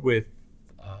scored with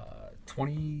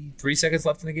 23 seconds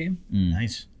left in the game,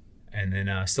 Nice. and then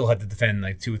still had to defend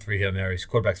like 2 or 3 Hail Marys.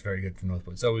 Quarterback's very good from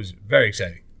Northwood, so it was very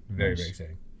exciting. Very very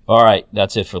exciting. All right,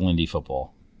 that's it for Lindy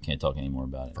football. Can't talk any more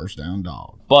about it. First down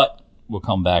dog. But we'll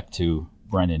come back to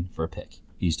Brendan for a pick.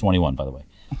 He's 21, by the way.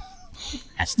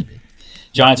 Has to be.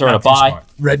 Giants are on a Not too bye. smart.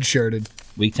 Red shirted.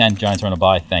 Week 10, Giants are on a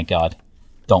bye. Thank God.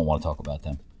 Don't want to talk about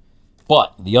them.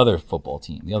 But the other football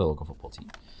team, the other local football team,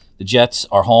 the Jets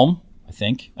are home,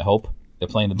 I hope. They're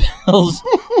playing the Bills.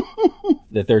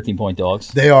 They're 13-point dogs.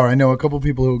 They are. I know a couple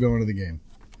people who are going to the game.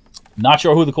 Not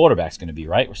sure who the quarterback's going to be,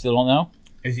 right? We still don't know.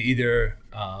 Is it either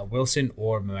Wilson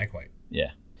or Mike White?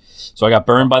 Yeah. So I got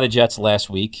burned by the Jets last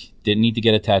week. Didn't need to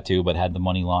get a tattoo, but had the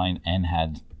money line and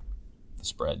had the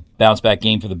spread. Bounce back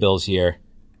game for the Bills here.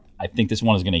 I think this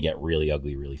one is going to get really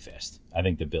ugly really fast. I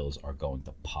think the Bills are going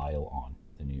to pile on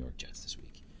the New York Jets this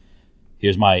week.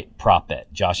 Here's my prop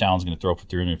bet. Josh Allen's going to throw for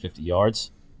 350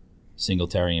 yards.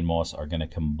 Singletary and Moss are going to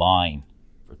combine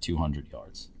for 200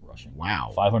 yards rushing.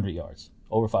 Wow. 500 yards.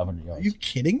 Over 500 yards. Are you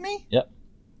kidding me? Yep.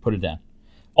 Put it down.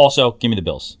 Also, give me the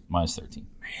Bills. Minus 13.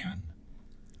 Man.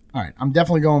 All right. I'm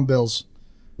definitely going Bills.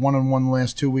 1-1 the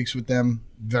last 2 weeks with them.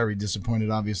 Very disappointed,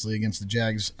 obviously, against the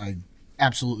Jags. I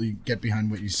absolutely get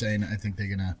behind what you're saying. I think they're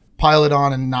going to pile it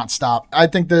on and not stop. I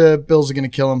think the Bills are going to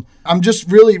kill them. I'm just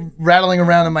really rattling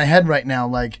around in my head right now,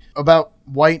 like, about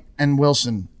White and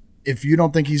Wilson. If you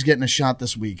don't think he's getting a shot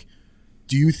this week,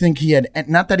 do you think he had,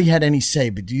 not that he had any say,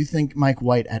 but do you think Mike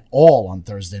White at all on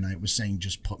Thursday night was saying,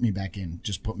 just put me back in,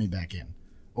 just put me back in?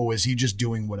 Or was he just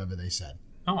doing whatever they said?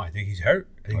 No, I think he's hurt.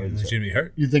 I think he's legitimately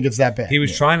hurt. You think it's that bad? He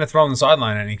was trying to throw on the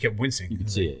sideline and he kept wincing. You can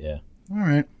see it, yeah. All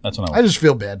right. That's what I just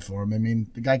feel bad for him. I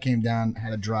mean, the guy came down,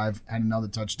 had a drive, had another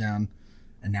touchdown,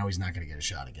 and now he's not going to get a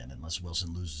shot again unless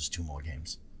Wilson loses 2 more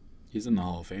games. He's in the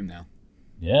Hall of Fame now.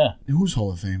 Yeah. Who's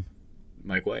Hall of Fame?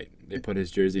 Mike White. They put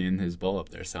his jersey and his ball up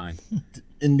there signed.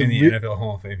 In the NFL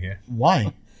Hall of Fame, yeah.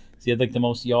 Why? He had like the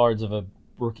most yards of a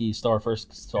rookie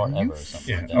first start ever or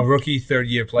something like that. A rookie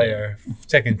third-year player,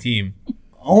 second team.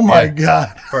 Oh, my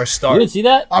God. First You start. didn't see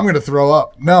that? I'm going to throw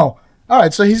up. No. All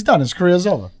right, so he's done. His career's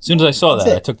over. As soon as I saw that,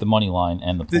 That's it. I took the money line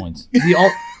and the points.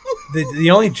 The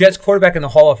only Jets quarterback in the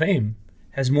Hall of Fame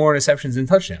has more interceptions than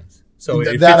touchdowns. So it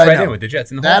fits That I right know. in with the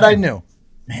Jets in the Hall That of I Fame. knew.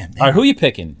 Man, All right, who are you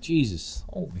picking? Jesus.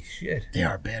 Holy shit. they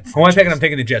are a bad Who am I picking? franchise. I'm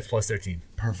taking the Jets plus 13.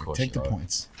 Perfect. Take the you are.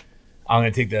 points. I'm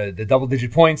going to take the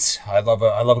double-digit points. I love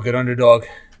a good underdog.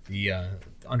 The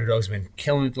underdog's been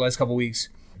killing it the last couple weeks.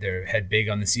 They're head big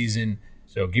on the season.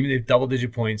 So give me the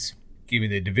double-digit points. Give me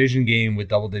the division game with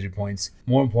double-digit points.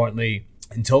 More importantly,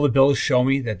 until the Bills show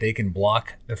me that they can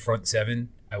block the front seven,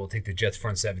 I will take the Jets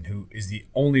front seven, who is the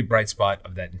only bright spot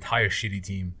of that entire shitty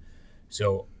team.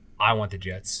 So I want the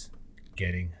Jets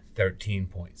getting 13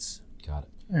 points. Got it.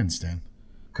 I understand.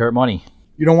 Kurt Money.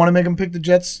 You don't want to make him pick the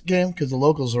Jets game? Because the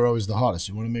locals are always the hardest.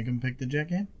 You want to make him pick the Jet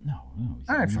game? No.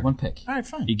 All right, fine. One pick. All right,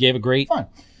 fine. He gave a great. Fine.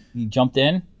 He jumped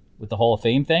in with the Hall of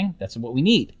Fame thing. That's what we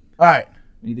need. All right.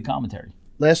 We need the commentary.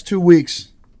 Last 2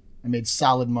 weeks, I made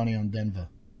solid money on Denver.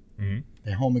 Mm-hmm.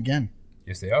 They're home again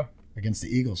Yes, they are. against the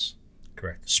Eagles.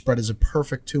 Correct. Spread is a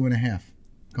perfect 2.5.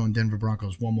 Going Denver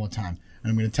Broncos one more time. And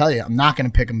I'm going to tell you, I'm not going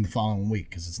to pick them the following week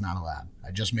because it's not allowed.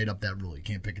 I just made up that rule. You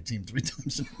can't pick a team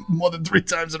more than 3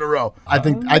 times in a row. I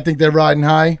think they're riding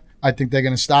high. I think they're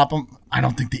going to stop them. I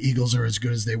don't think the Eagles are as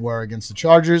good as they were against the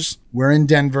Chargers. We're in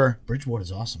Denver.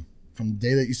 Bridgewater's awesome. From the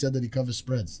day that you said that he covers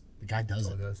spreads, the guy does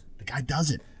it. The guy does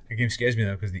it. That game scares me,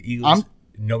 though, because the Eagles,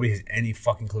 nobody has any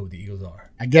fucking clue what the Eagles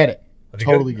are. I get it. Are they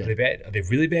Totally good? get Are they it. bad? Are they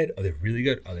really bad? Are they really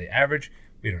good? Are they average?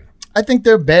 We don't know. I think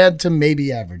they're bad to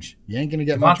maybe average. You ain't going to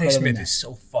get much Devontae better than Smith that. is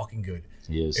so fucking good.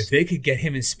 He is. If they could get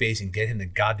him in space and get him the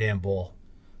goddamn ball.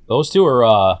 Those two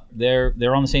are they're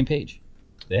on the same page.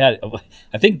 They had,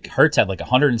 I think Hurts had like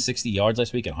 160 yards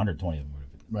last week and 120 of them.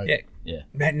 Right. Yeah.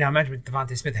 Now imagine if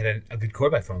Devontae Smith had a good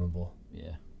quarterback throwing the ball.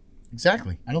 Yeah.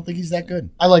 Exactly. I don't think he's that good.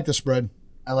 I like the spread.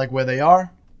 I like where they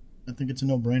are. I think it's a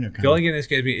no-brainer. The only game that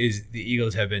scares me is the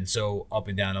Eagles have been so up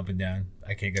and down, up and down.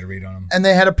 I can't get a read on them. And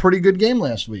they had a pretty good game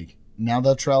last week. Now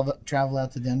they'll travel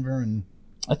out to Denver and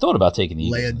I thought about taking the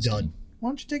Eagles. lay a in this dud. game. Why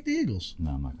don't you take the Eagles?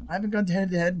 No, I'm not going I haven't gone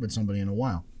head-to-head with somebody in a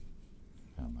while.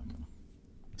 to. I'm not going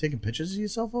to. Taking pictures of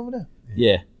yourself over there?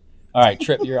 Yeah. All right,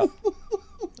 Trip, you're up.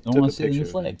 Don't want a to see the new picture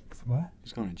of flag. What?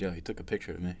 He's going to jail. He took a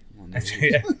picture of me.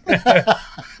 Yeah. I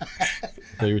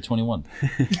thought you were 21.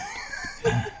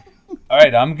 All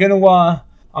right, I'm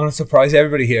gonna surprise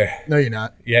everybody here. No, you're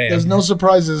not. Yeah. There's no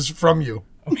surprises from you.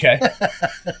 Okay.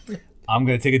 I'm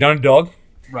gonna take a underdog.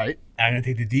 Right. I'm gonna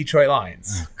take the Detroit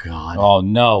Lions God. Oh,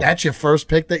 no. That's your first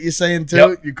pick that you're saying, too?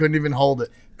 Yep. You couldn't even hold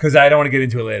it. because I don't want to get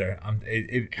into it later.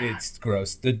 It's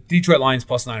gross. The Detroit Lions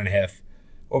plus 9.5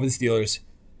 over the Steelers.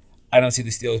 I don't see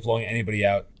the Steelers blowing anybody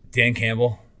out. Dan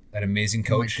Campbell, that amazing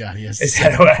coach, God, he has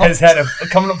has had a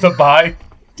coming up the bye.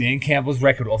 Dan Campbell's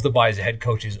record off the bye as a head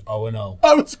coach is 0-0.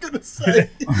 I was going to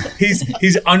say.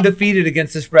 He's undefeated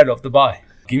against the spread off the bye.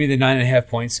 Give me the 9.5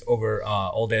 points over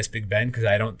old ass Big Ben because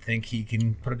I don't think he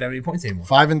can put up that many points anymore.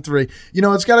 5-3. You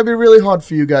know, it's got to be really hard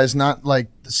for you guys. Not like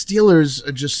the Steelers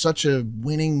are just such a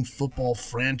winning football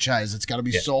franchise. It's got to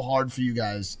be so hard for you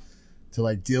guys to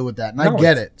like deal with that. And I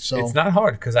get it. So it's not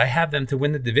hard because I have them to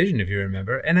win the division, if you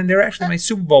remember. And then they're actually my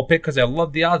Super Bowl pick because I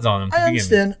love the odds on them. I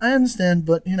understand,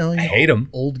 but you know, I hate him.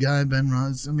 Old guy Ben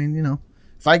Roethlisberger. I mean, you know,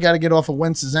 if I got to get off of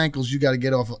Wentz's ankles, you got to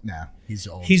get off. Nah, he's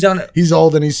old. He's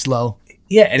old and he's slow.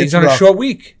 Yeah, and he's on a short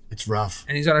week. It's rough.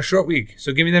 And he's on a short week.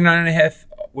 So give me the 9.5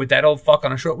 with that old fuck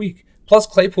on a short week. Plus,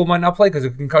 Claypool might not play because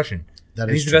of concussion.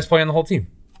 He's the best player on the whole team.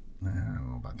 I don't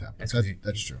know about that. But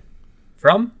that's true.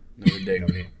 From? Notre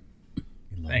Dame.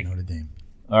 Notre Dame.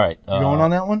 All right. You going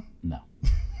on that one? No.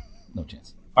 No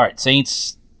chance. All right.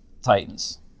 Saints,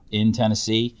 Titans in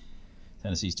Tennessee.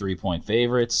 Tennessee's 3-point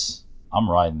favorites.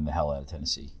 I'm riding the hell out of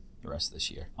Tennessee the rest of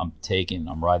this year. I'm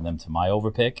riding them to my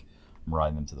overpick. I'm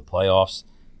riding them to the playoffs.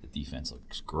 The defense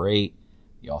looks great.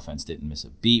 The offense didn't miss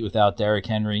a beat without Derrick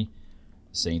Henry.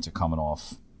 The Saints are coming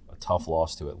off a tough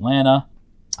loss to Atlanta.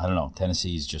 I don't know.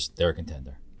 Tennessee's they're a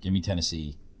contender. Give me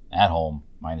Tennessee at home,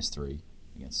 -3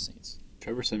 against the Saints.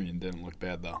 Trevor Siemian didn't look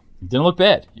bad, though. Didn't look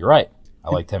bad. You're right.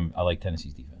 I like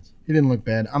Tennessee's defense. He didn't look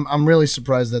bad. I'm really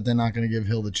surprised that they're not going to give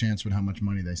Hill the chance with how much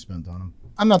money they spent on him.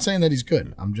 I'm not saying that he's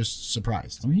good. I'm just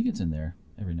surprised. I mean, he gets in there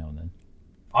every now and then.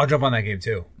 I'll jump on that game,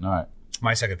 too. All right.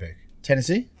 My second pick.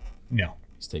 Tennessee? No.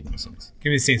 He's taking the Saints.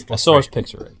 Give me the Saints plus I saw his 3.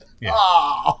 picks already. Yeah.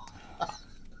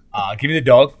 Give me the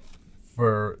dog.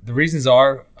 For the reasons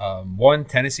are, one,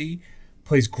 Tennessee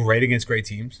plays great against great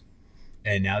teams.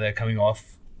 And now they're coming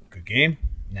off a good game.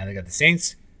 Now they got the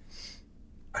Saints,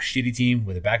 a shitty team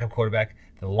with a backup quarterback.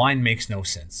 The line makes no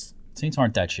sense. Saints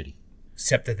aren't that shitty.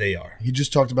 Except that they are. He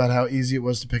just talked about how easy it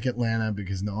was to pick Atlanta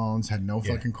because New Orleans had no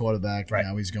fucking quarterback. Right.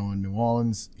 Now he's going New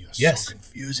Orleans. Yes. So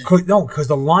confusing. No, because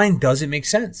the line doesn't make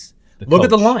sense. Look at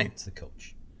the line. It's the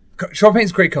coach. Sean Payton's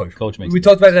a great coach. We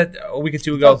talked about that a week or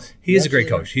two ago. He is a great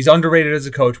Absolutely. coach. He's underrated as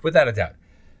a coach, without a doubt.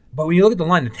 But when you look at the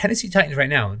line, the Tennessee Titans right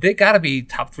now, they got to be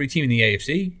top 3 team in the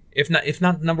AFC, if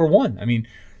not number 1. I mean,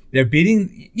 they're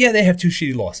beating. Yeah, they have 2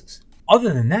 shitty losses.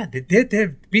 Other than that,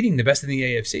 they're beating the best in the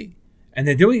AFC, and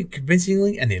they're doing it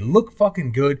convincingly, and they look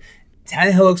fucking good.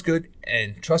 Tannehill looks good,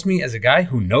 and trust me, as a guy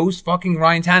who knows fucking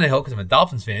Ryan Tannehill because I'm a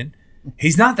Dolphins fan,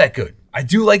 he's not that good. I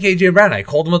do like AJ Brown. I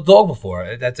called him a dog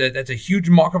before. That's a huge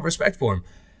mark of respect for him.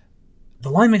 The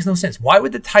line makes no sense. Why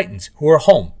would the Titans, who are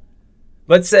home,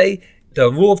 let's say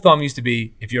the rule of thumb used to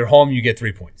be if you're home, you get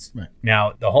 3 points. Right.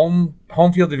 Now, the home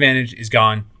field advantage is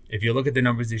gone. If you look at the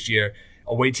numbers this year,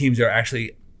 away teams are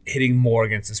actually hitting more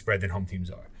against the spread than home teams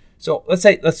are. So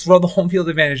let's throw the home field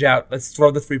advantage out. Let's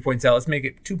throw the 3 points out. Let's make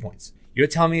it 2 points. You're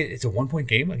telling me it's a 1-point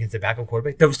game against a backup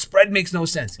quarterback? The spread makes no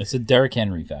sense. It's a Derrick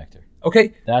Henry factor.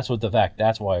 Okay. That's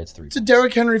why it's 3. It's a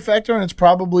Derrick Henry factor, and it's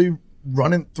probably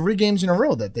running 3 games in a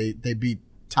row that they beat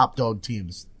top dog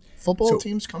teams. Football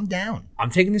teams come down. I'm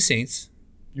taking the Saints.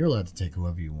 You're allowed to take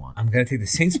whoever you want. I'm going to take the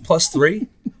Saints plus 3.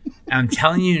 And I'm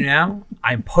telling you now,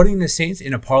 I'm putting the Saints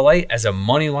in a parlay as a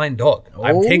money line dog.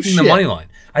 I'm taking the money line.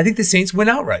 I think the Saints win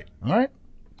outright. All right.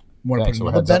 Want to Okay, put so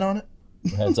another bet on it?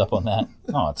 Heads up on that.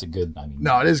 No, it's a good.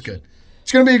 No, it is good.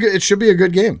 It's gonna be. It should be a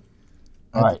good game.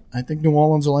 All right. I think New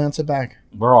Orleans will answer back.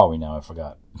 Where are we now? I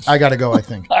forgot. I gotta go. I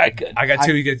think. All right, good. I got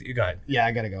 2. You go ahead. Yeah,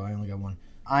 I gotta go. I only got 1.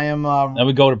 I am Then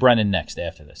we go to Brendan next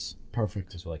after this. perfect.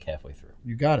 Because we're like halfway through.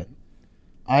 You got it.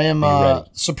 I am Are you ready?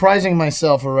 surprising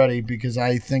myself already because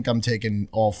I think I'm taking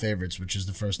all favorites, which is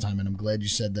the first time, and I'm glad you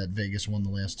said that Vegas won the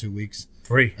last 2 weeks.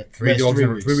 3 Last dogs. 3 3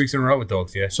 weeks. weeks in a row with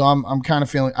dogs. Yeah. So I'm kind of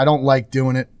feeling I don't like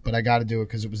doing it, but I got to do it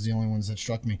because it was the only ones that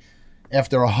struck me.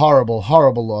 After a horrible,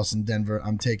 horrible loss in Denver,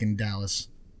 I'm taking Dallas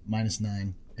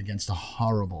 -9 against a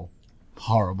horrible,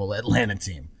 horrible Atlanta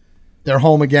team. They're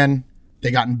home again.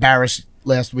 They got embarrassed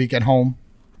last week at home.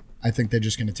 I think they're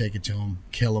just going to take it to them,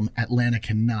 kill them. Atlanta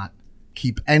cannot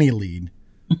keep any lead.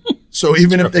 So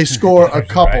even if they score a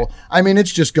couple, Right. I mean,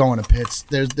 it's just going to Pitts.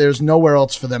 There's nowhere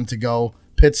else for them to go.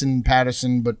 Pitts and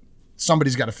Patterson, but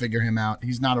somebody's got to figure him out.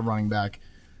 He's not a running back.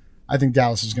 I think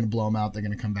Dallas is going to blow him out. They're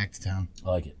going to come back to town. I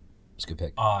like it. It's a good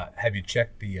pick. Have you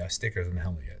checked the stickers on the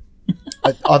helmet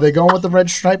yet? Are they going with the red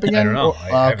stripe again? I don't know.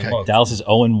 Or- I haven't looked. Dallas is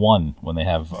 0-1 when they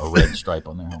have a red stripe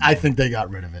on their helmet. I think they got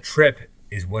rid of it. Trip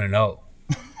is 1-0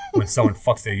 when someone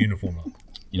fucks their uniform up.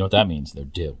 You know what that means? They're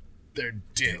due. They're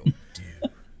due.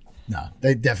 No,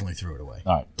 they definitely threw it away.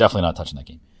 All right. Definitely not touching that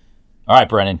game. All right,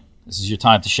 Brennan. This is your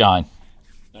time to shine.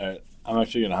 All right. I'm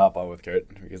actually going to hop on with Kurt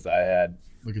because I had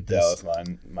Look at this. Dallas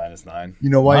 -9. You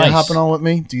know why Nice. you're hopping on with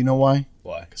me? Do you know why?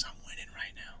 Why? Because I'm winning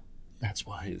right now. That's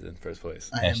why. He's in first place.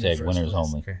 I am in Hashtag first winners place.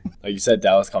 only. Okay. Like you said,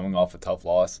 Dallas coming off a tough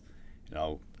loss,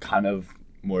 kind of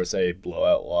more say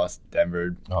blowout loss.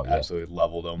 Denver Oh, yeah. absolutely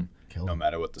leveled them, Killed no them.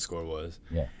 matter what the score was.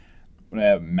 Yeah. When I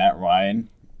have Matt Ryan,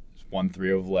 he's won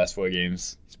 3 over the last 4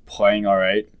 games. He's playing all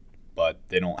right, but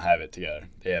they don't have it together.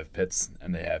 They have Pitts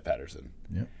and they have Patterson.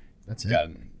 That's it.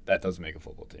 God, that doesn't make a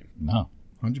football team. No.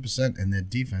 100%. And their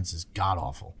defense is god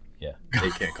awful. Yeah. They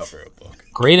can't cover a book.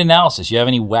 Great analysis. You have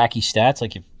any wacky stats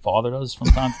like your father does from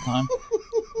time to time?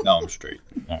 No, I'm straight.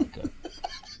 All right, good.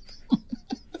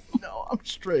 No, I'm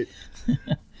straight. All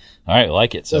right, I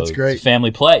like it. So That's great. it's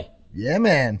family play. Yeah,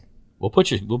 man. We'll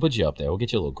put you up there. We'll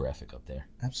get you a little graphic up there.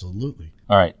 Absolutely.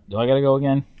 All right. Do I got to go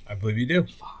again? I believe you do.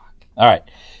 All right.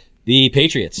 The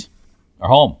Patriots are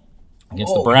home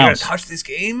against the You're gonna Browns. touch this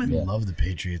game? Yeah. Love the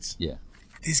Patriots. Yeah.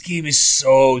 This game is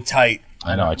so tight.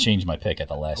 I know. I changed my pick at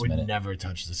the last I would minute. never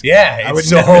touch this game. Yeah, I would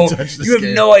it's never so. touch this You have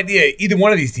game. no idea either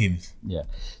one of these teams. Yeah.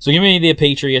 So give me the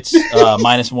Patriots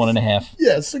minus 1.5.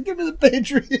 Yeah, so give me the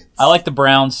Patriots. I like the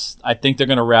Browns. I think they're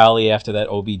going to rally after that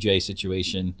OBJ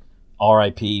situation.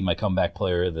 RIP, my comeback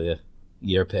player of the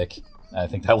year pick. I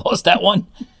think I lost that one.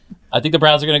 I think the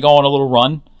Browns are going to go on a little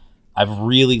run. I've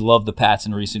really loved the Pats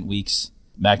in recent weeks.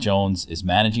 Mac Jones is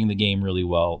managing the game really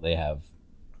well. They have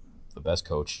the best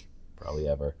coach probably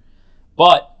ever.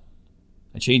 But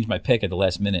I changed my pick at the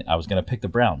last minute. I was going to pick the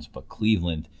Browns, but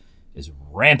Cleveland is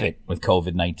rampant with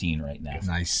COVID-19 right now.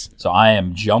 Nice. So I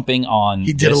am jumping on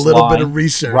He did a this little line bit of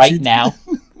research. right He- now.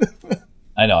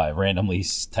 I know. I randomly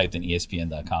typed in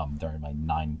ESPN.com during my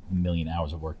 9 million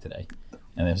hours of work today,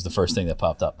 and it was the first thing that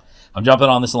popped up. I'm jumping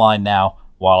on this line now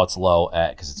while it's low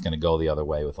because it's going to go the other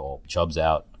way with all Chubb's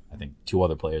out. I think 2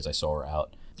 other players I saw are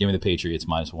out. Give me the Patriots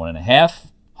minus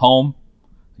 1.5 home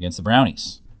against the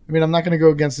Brownies. I mean, I'm not going to go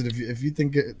against it. If you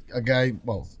think a guy,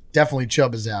 well, definitely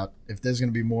Chubb is out. If there's going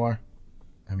to be more,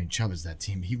 I mean, Chubb is that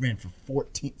team. He ran for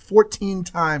 14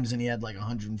 times, and he had like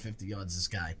 150 yards, this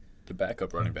guy. The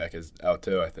backup running back is out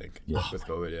too, I think, Yeah. with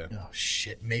COVID, yeah. Oh,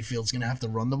 shit. Mayfield's going to have to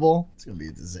run the ball. It's going to be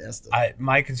a disaster.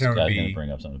 My concern Guy's would going to be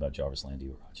bring up something about Jarvis Landry.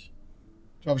 Watch.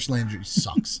 Jarvis Landry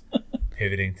sucks.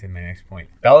 pivoting to my next point.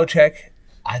 Belichick,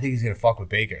 I think he's gonna fuck with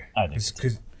Baker. I think so,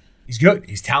 because he's good.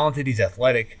 He's talented. He's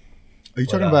athletic. Are you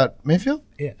talking But, about Mayfield?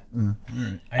 Yeah.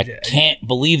 I can't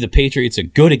believe the Patriots are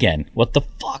good again. What the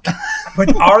fuck?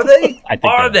 But are they? I think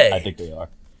are they? I think they are.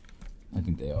 I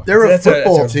think they are. They're a That's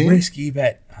football that's a team. risky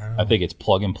bet. I don't know. I think it's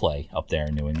plug and play up there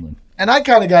in New England. And I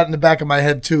kind of got in the back of my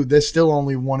head too. They're still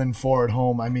only 1-4 at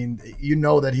home. I mean, you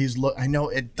know that he's I know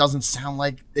it doesn't sound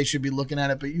like they should be looking at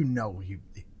it, but you know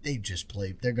they just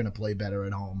play. They're going to play better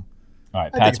at home. All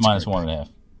right, think Pats it's a minus great 1.5.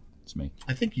 It's me.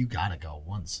 I think you got to go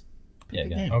once. Yeah, the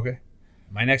yeah. game. Okay.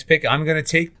 My next pick, I'm going to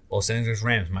take Los Angeles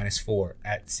Rams -4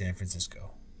 at San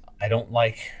Francisco. I don't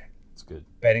like It's good.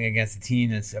 betting against a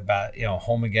team that's about,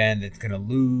 home again, that's going to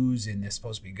lose and they're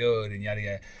supposed to be good and yada,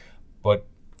 yada. But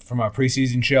from our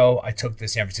preseason show, I took the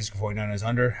San Francisco 49ers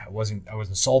under. I wasn't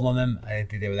sold on them. I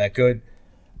didn't think they were that good.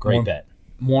 Great bet.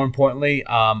 More importantly,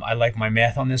 I like my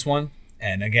math on this one.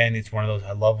 And again, it's one of those,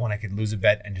 I love when I can lose a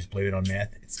bet and just blame it on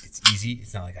math. It's easy.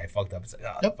 It's not like I fucked up. It's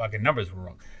like, the fucking numbers were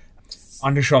wrong.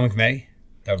 Under Sean McVay,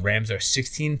 the Rams are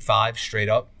 16-5 straight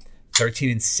up,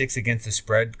 13-6 against the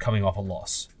spread, coming off a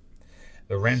loss.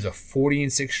 The Rams are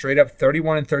 40-6 straight up,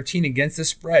 31-13 against the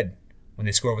spread when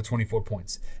they score over 24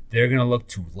 points. They're going to look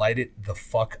to light it the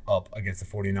fuck up against the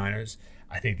 49ers.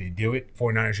 I think they do it.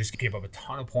 49ers just gave up a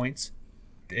ton of points.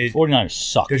 49ers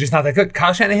suck. They're just not that good.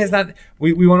 Kyle Shanahan's not.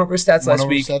 We went over his stats last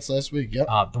week. Stats last week. Yep.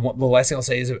 The last thing I'll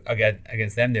say is again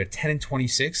against them, they're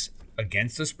 10-26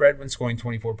 against the spread when scoring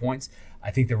 24 points.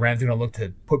 I think the Rams are going to look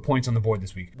to put points on the board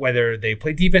this week, whether they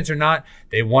play defense or not.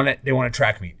 They want it. They want a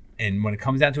track meet, and when it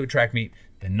comes down to a track meet,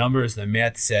 the numbers, the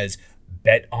math says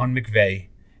bet on McVay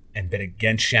and bet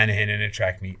against Shanahan in a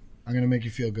track meet. I'm going to make you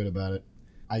feel good about it.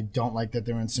 I don't like that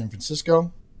they're in San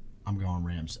Francisco. I'm going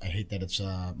Rams. I hate that it's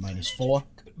 -4.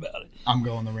 Good about it. I'm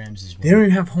going the Rams as well. They don't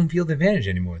even have home field advantage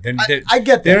anymore. I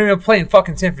get They that. don't even play in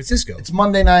fucking San Francisco. It's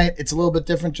Monday night. It's a little bit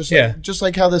different, just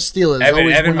like how the Steelers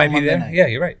always Evan win might on be Monday there. night. Yeah,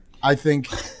 you're right. I think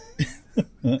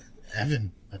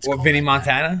Evan. Let's Or call Vinny that.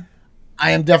 Montana.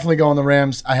 I am definitely going the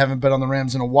Rams. I haven't bet on the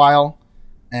Rams in a while,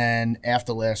 and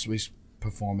after last week's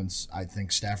performance, I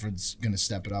think Stafford's going to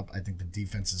step it up. I think the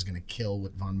defense is going to kill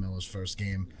with Von Miller's first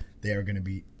game. They are going to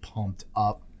be pumped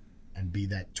up and be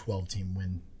that 12-team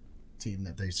win team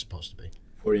that they're supposed to be.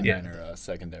 49er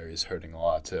secondary is hurting a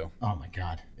lot too. Oh my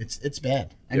God, it's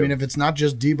bad. I Yep. mean, if it's not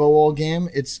just Debo all game,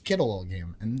 it's Kittle all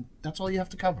game, and that's all you have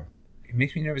to cover. It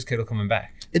makes me nervous Kittle coming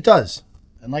back. It does,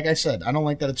 and like I said, I don't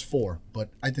like that it's 4, but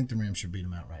I think the Rams should beat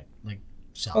them outright. Like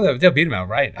Oh, solid. they'll beat him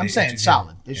outright. I'm saying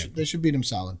solid. They should beat them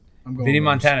solid. I'm going Vinny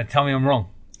Rams. Montana, tell me I'm wrong.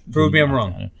 Prove me I'm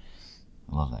wrong.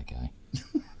 I love that guy.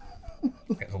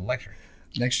 It's electric.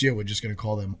 Next year, we're just going to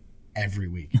call them every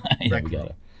week. Yeah, we got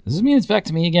it. Does this mean it's back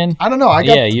to me again? I don't know.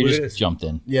 Yeah, you What it just is. jumped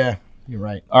in. Yeah, you're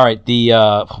right. All right,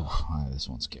 this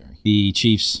one's scary. The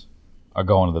Chiefs are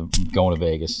going to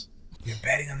Vegas. You're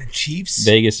betting on the Chiefs?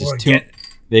 Vegas is Or two.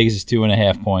 Vegas is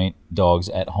 2.5 point dogs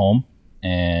at home,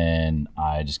 and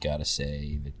I just gotta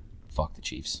say that fuck the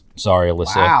Chiefs. Sorry,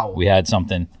 Alyssa. Wow. We had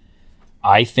something.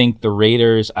 I think the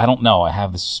Raiders. I don't know. I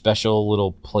have a special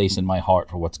little place in my heart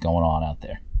for what's going on out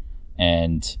there,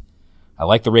 and I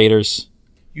like the Raiders.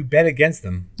 You bet against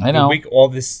them. I know. The week all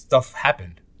this stuff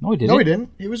happened. No, he didn't. No, he didn't.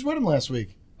 He was with him last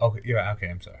week. Okay, yeah, okay,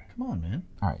 I'm sorry. Come on, man.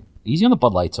 All right, easy on the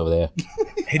Bud Lights over there.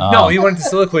 No, he wanted to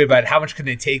soliloquy about how much can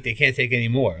they take. They can't take any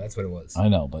more. That's what it was. I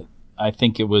know, but I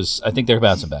think they're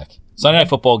bouncing back. Sunday night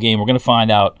football game. We're gonna find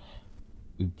out.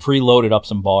 We preloaded up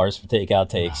some bars for takeout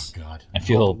takes. Oh, God. I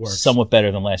feel Hope it works. somewhat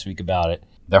better than last week about it.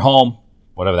 They're home,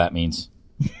 whatever that means.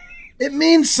 It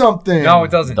means something. No, it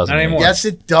doesn't. Doesn't Not mean- anymore. Yes,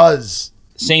 it does.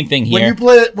 Same thing When here. you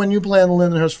play on the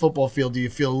Lindenhurst football field, do you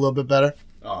feel a little bit better?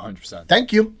 Oh, 100%.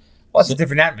 Thank you. Well, it's a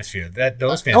different atmosphere.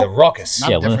 Those fans Nope. are raucous. Not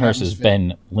Yeah, different Lindenhurst has atmosphere.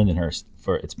 been Lindenhurst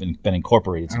it's been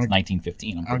incorporated since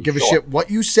 1915. I'm I don't pretty give a sure. shit what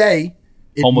you say.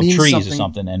 It Home of means trees something. or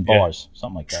something and bars,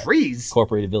 something like that. Trees?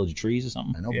 Incorporated Village of Trees or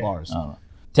something. I know Yeah. bars. I don't know.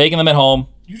 Taking them at home,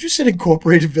 You just said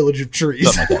incorporated village of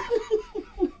trees. something like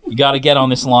that. You got to get on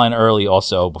this line early,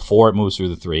 also before it moves through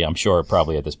the 3. I'm sure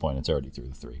probably at this point it's already through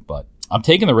the 3. But I'm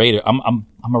taking the Raiders. I'm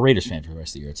a Raiders fan for the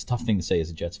rest of the year. It's a tough thing to say as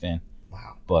a Jets fan.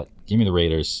 Wow. But give me the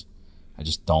Raiders. I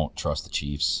just don't trust the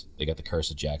Chiefs. They got the curse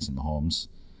of Jackson Mahomes.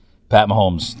 Pat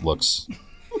Mahomes looks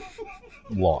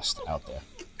lost out there.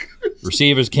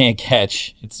 Receivers can't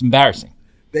catch. It's embarrassing.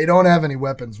 They don't have any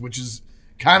weapons, which is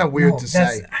kind of weird No, to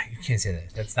that's- say. You can't say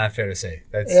that. That's not fair to say.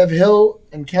 That's They have Hill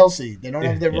and Kelsey. They don't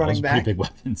have their Yeah, those running are back. pretty big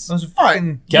weapons. those are All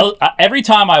right. fucking. Every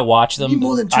time I watch them, You need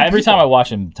more than two every people. time I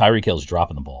watch him, Tyreek Hill's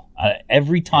dropping the ball.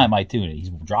 Every time I tune it, he's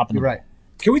dropping You're the right. ball.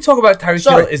 Can we talk about Tyreek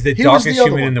Sorry, Hill is the he was darkest the other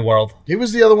human one. in the world? He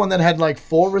was the other one that had like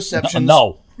 4 receptions.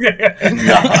 No. No,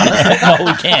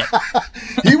 we can't.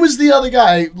 He was the other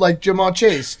guy, like Jamar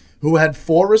Chase, who had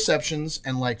 4 receptions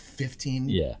and like 15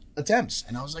 Yeah. attempts.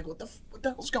 And I was like, what the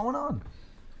hell's going on?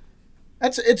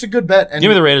 It's a good bet. And Give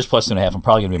me the Raiders plus 2.5. I'm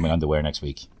probably going to be in my underwear next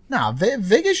week. nah,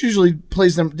 Vegas usually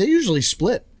plays them. They usually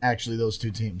split, actually, those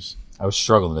two teams. I was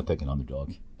struggling to pick an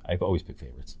underdog. I always pick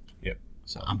favorites. Yep.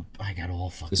 So I got all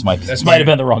fucking. this might That's have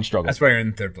been the wrong struggle. That's why you're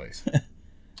in third place.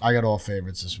 I got all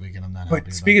favorites this week, and I'm not happy.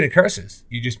 But speaking of curses,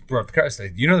 you just brought up the curse.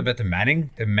 Like, you know about the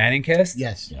Manning cast?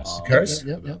 yes, Yes. Curse?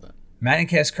 Yep. Manning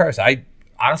cast curse. I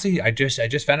honestly, I just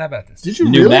found out about this. Did you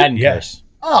New really? Madden Yeah. curse.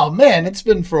 Oh man, it's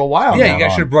been for a while. Yeah, now. you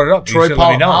guys should have brought it up. Troy You should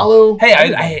let me know. Polamalu, Hey,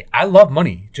 everybody. I love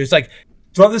money. Just like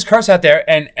throw this curse out there,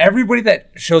 and everybody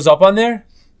that shows up on there,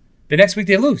 the next week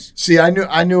they lose. See,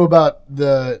 I knew about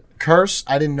the curse.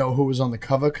 I didn't know who was on the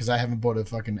cover because I haven't bought a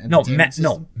fucking No, entertainment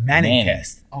system. Manning Manning.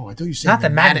 cast. Oh, I thought you said Not the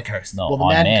Madden curse. No, Well, the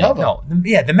on Madden Madden. cover. No,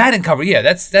 the Madden cover. Yeah,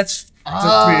 that's. I'm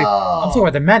talking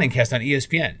about the Manning cast on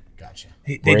ESPN. Gotcha.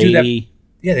 They do that. Brady.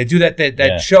 Yeah, they do that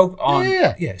Yeah. show on.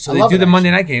 Yeah. So I they love do it, the Monday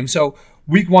actually. night game. So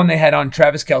week 1 they had on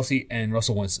Travis Kelce and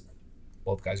Russell Winston.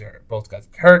 Both guys are hurt. Both guys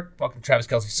hurt. Fucking Travis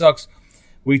Kelce sucks.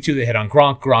 Week 2 they had on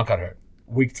Gronk. Gronk got hurt.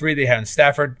 Week 3 they had on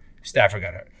Stafford. Stafford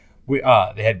got hurt.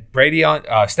 They had Brady on.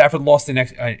 Stafford lost the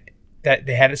next. That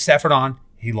they had Stafford on.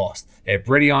 He lost. They had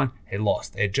Brady on. He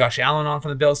lost. They had Josh Allen on from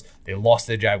the Bills. They lost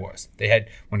to the Jaguars. They had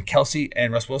when Kelce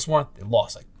and Russell Wilson won. They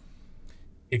lost. Like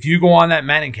if you go on that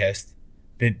Manning cast,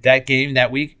 that game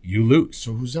that week you lose.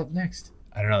 So who's up next?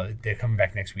 I don't know. They're coming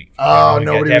back next week. Oh, They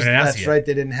nobody haven't was. announced That's it yet. right.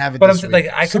 They didn't have it. But I'm this saying, week.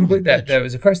 like, I couldn't Son of a believe that bitch. there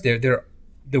was a curse. They're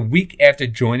the week after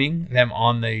joining them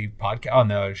on the podcast on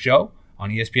the show on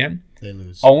ESPN. They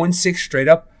lose. 0-6 straight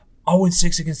up.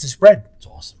 0-6 against the spread. It's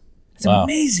awesome. It's Wow.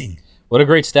 amazing. What a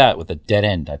great stat with a dead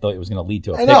end. I thought it was going to lead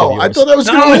to a I pick know. of I yours. thought that was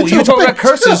going No, to lead to you a talked about pick.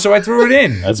 curses, so I threw it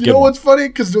in. That's a You good. know one. what's funny?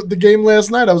 Because the game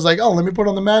last night, I was like, oh, let me put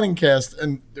on the Manning cast,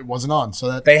 and it wasn't on. So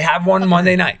that They have one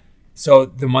Monday night. So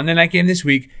the Monday night game this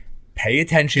week, pay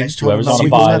attention. Guys, told Whoever's them on a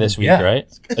Week bye 11. this week, Yeah. right?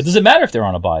 It doesn't matter if they're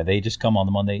on a bye. They just come on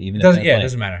the Monday, even if Doesn't- they're yeah, it playing.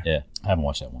 doesn't matter. Yeah, I haven't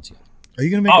watched that once yet. are you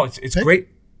going to make? Oh, a it's pick? great.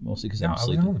 Mostly because No, I'm I wasn't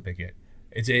sleeping. on the pick yet.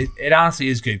 It honestly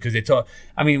is good because they talk.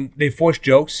 I mean, they force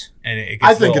jokes and it gets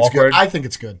I a think little it's awkward. good. I think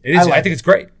it's good. It is. like I think it's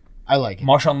great. I like it.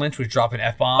 Marshawn Lynch was dropping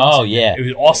f-bombs. Oh, and yeah. It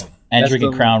was awesome. And That's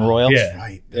drinking the- Crown Royal. Yeah.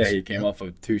 Right. Yeah, he came off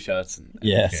of 2 shots and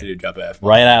Yeah. City drop a F.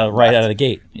 Right out of the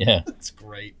gate. Yeah. That's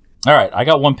great. All right, I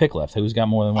got one pick left. Who's got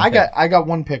more than one? I got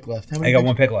one pick left. How many I got picks?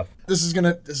 one pick left. This is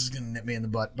gonna nip me in the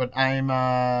butt, but I'm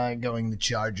going the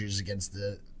Chargers against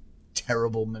the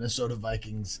terrible Minnesota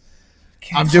Vikings.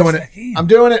 I'm doing it. I'm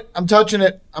doing it. I'm touching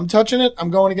it. I'm touching it.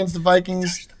 I'm going against the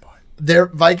Vikings. Their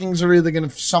Vikings are either going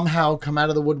to somehow come out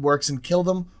of the woodworks and kill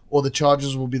them, or the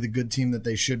Chargers will be the good team that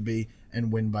they should be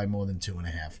and win by more than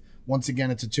 2.5. Once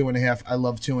again, it's a 2.5. I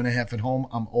love 2.5 at home.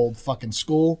 I'm old fucking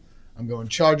school. I'm going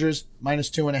Chargers minus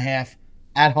 2.5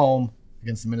 at home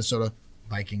against the Minnesota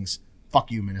Vikings. Fuck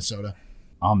you, Minnesota.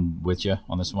 I'm with you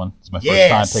on this one. It's my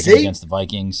Yeah, first time picking see? against the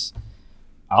Vikings.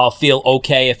 I'll feel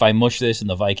okay if I mush this and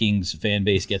the Vikings fan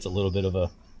base gets a little bit of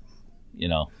a,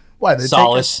 Why?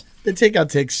 solace. The takeout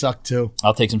takes suck too.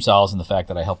 I'll take some solace in the fact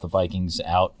that I helped the Vikings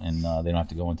out and they don't have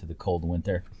to go into the cold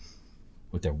winter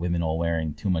with their women all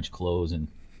wearing too much clothes and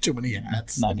Too many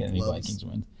hats. not and getting any gloves. Vikings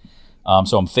wins.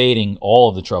 So I'm fading all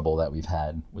of the trouble that we've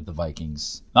had with the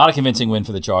Vikings. Not a convincing win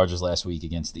for the Chargers last week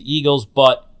against the Eagles,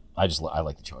 but I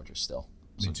like the Chargers still.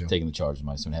 So Me too. taking the Chargers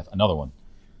minus 2.5. Another one.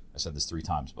 I said this 3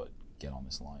 times, but get on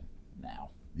this line now.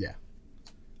 Yeah.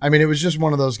 I mean, it was just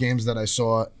one of those games that I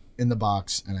saw in the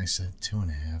box, and I said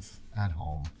 2.5 at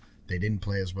home. They didn't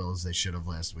play as well as they should have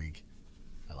last week.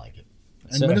 I like it.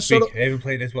 And it. Minnesota They haven't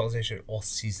played as well as they should all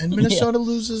season. and Minnesota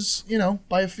loses,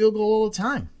 by a field goal all the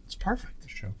time. It's perfect.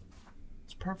 That's true.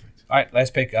 It's perfect. All right,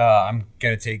 last pick. I'm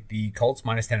going to take the Colts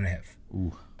minus 10.5.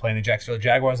 Ooh. Playing the Jacksonville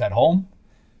Jaguars at home.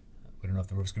 We don't know if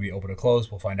the roof's going to be open or closed.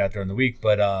 We'll find out during the week.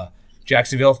 But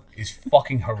Jacksonville is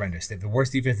fucking horrendous. They have the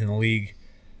worst defense in the league.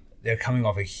 They're coming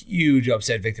off a huge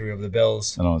upset victory over the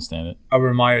Bills. I don't understand it.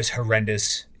 Urban Meyer's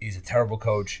horrendous. He's a terrible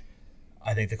coach.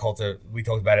 I think the Colts we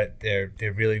talked about it, they're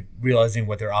really realizing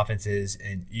what their offense is,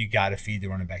 and you got to feed the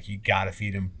running back. You got to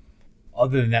feed him.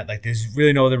 Other than that, there's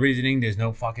really no other reasoning. There's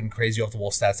no fucking crazy off-the-wall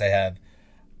stats I have.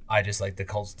 I just like the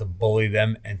Colts to bully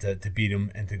them and to beat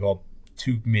them and to go up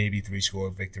 2, maybe 3-score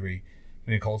victory.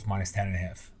 And the Colts minus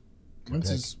 10.5.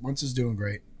 Wentz is doing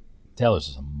great. Taylor's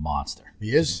is a monster.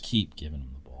 He is. Keep giving him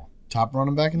the ball. Top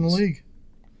running back in the league.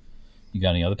 You got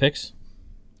any other picks?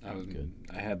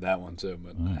 I had that one too,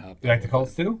 but I hopped You like on the with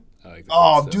Colts it. too? I like the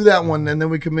Oh, Colts, do too. that one, and then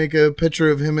we can make a picture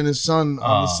of him and his son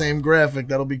on the Oh. same graphic.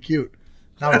 That'll be cute.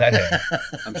 Not with that hair.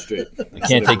 I'm straight.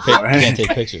 Can't take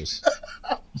pictures.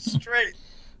 Straight.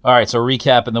 All right, so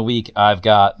recapping the week, I've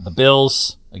got the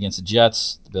Bills against the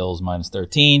Jets. The Bills minus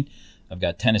 13. I've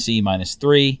got Tennessee minus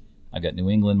 3. I've got New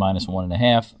England minus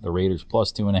 1.5. The Raiders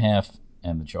plus 2.5,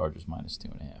 and the Chargers minus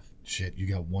 2.5. Shit, you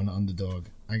got one underdog.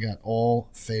 I got all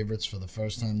favorites for the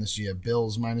first time this year.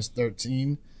 Bills minus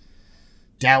 13.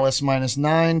 Dallas minus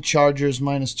 9. Chargers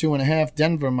minus 2.5.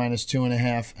 Denver minus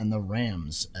 2.5. And the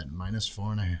Rams at minus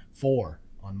 4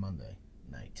 on Monday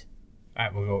night. All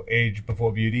right, we'll go age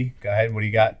before beauty. Go ahead. What do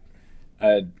you got? I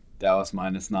had Dallas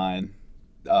minus 9,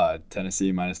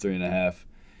 Tennessee minus 3.5, I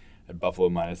had Buffalo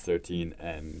minus 13,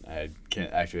 and I had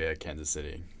Kansas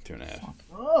City 2.5.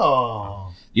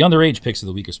 Oh. The underage picks of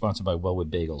the week are sponsored by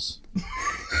Wellwood Bagels.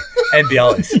 And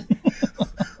Bialis.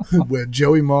 Where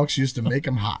Joey Marks used to make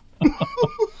them hot.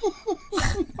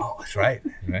 Oh, that's right.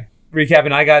 Okay.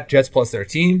 Recapping, I got Jets plus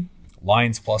 13,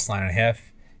 Lions plus 9.5,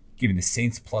 giving the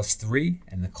Saints plus 3,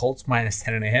 and the Colts minus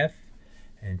 10.5.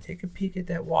 And take a peek at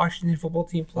that Washington football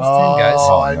team plus 10, guys.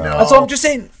 Oh, I know. That's all I'm just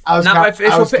saying. Not my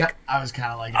official pick. I was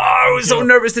kind of like I was so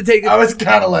nervous to take it. I was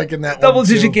kind of liking that one,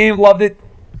 Double-digit too. game, loved it,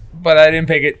 but I didn't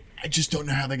pick it. I just don't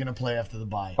know how they're going to play after the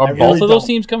bye. Are I both really of those don't.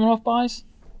 teams coming off buys?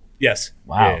 Yes.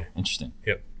 Wow, Yeah. interesting.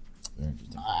 Yep. Very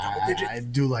interesting. I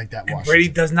do like that And Washington. Brady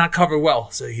does not cover well,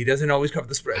 so he doesn't always cover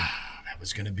the spread. That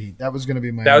was gonna be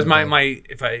my. That was underdog. my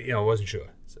if I wasn't sure.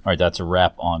 So. All right, that's a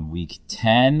wrap on week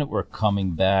 10. We're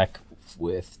coming back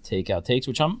with Takeout Takes,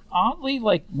 which I'm oddly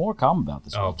more calm about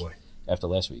this Oh week boy. after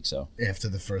last week. So, After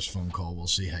the first phone call, we'll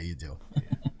see how you do.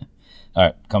 all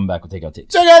right, coming back with Takeout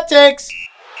Takes. So that takes.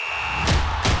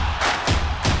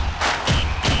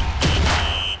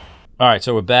 All right,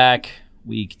 so we're back.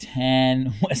 Week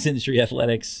 10, West Industry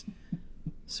Athletics,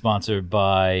 sponsored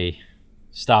by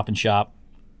Stop and Shop,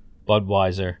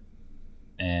 Budweiser,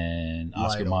 and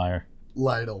Oscar Lidl. Mayer.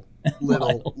 Lidl,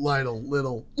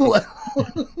 little.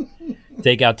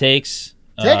 Takeout Takes.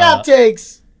 Takeout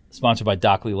takes. Sponsored by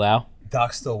Doc Lee Lau.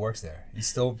 Doc still works there. He's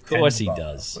still. Of course he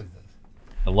does.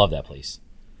 I love that place.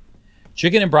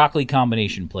 Chicken and broccoli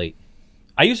combination plate.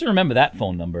 I used to remember that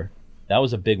phone number. That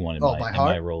was a big one in, Oh, my, by in heart?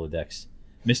 my Rolodex.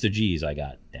 Mr. G's I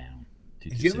got down.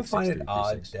 Did you ever find it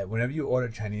odd that whenever you order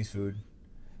Chinese food,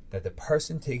 that the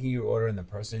person taking your order and the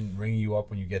person ringing you up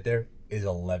when you get there is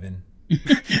 11?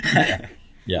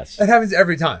 Yes. That happens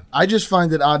every time. I just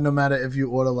find it odd no matter if you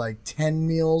order like 10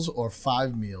 meals or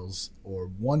 5 meals or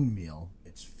 1 meal,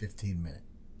 it's 15 minutes.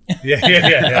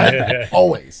 Yeah.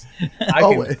 Always. I can,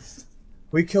 Always.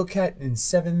 We kill cat in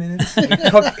 7 minutes. We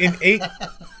cook in 8.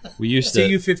 We used See to.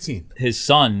 you 15. His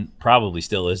son probably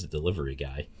still is a delivery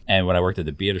guy. And when I worked at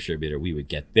the beer distributor, we would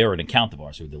get, they were an account of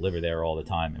ours, so we'd deliver there all the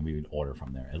time, and we would order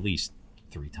from there at least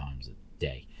 3 times a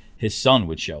day. His son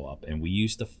would show up, and we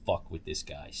used to fuck with this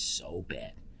guy so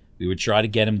bad. We would try to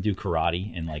get him to do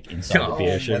karate and like inside the beer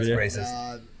That's distributor.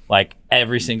 racist. Like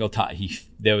every single time,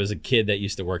 there was a kid that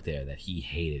used to work there that he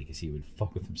hated because he would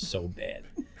fuck with him so bad.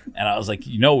 And I was like,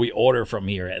 we order from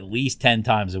here at least 10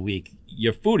 times a week.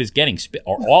 Your food is getting spit,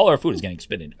 or all our food is getting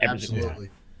spit in every single time.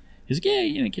 Absolutely. He's like, yeah,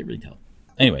 you can't really tell.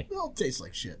 Anyway, It all tastes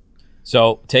like shit.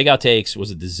 so Takeout Takes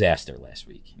was a disaster last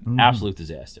week. Absolute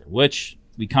disaster, which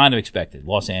we kind of expected.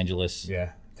 Los Angeles,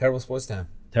 Yeah. Terrible sports town.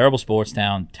 terrible sports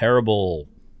town, terrible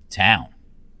town,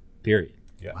 period.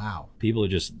 Wow. People are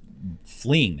just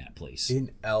fleeing that place.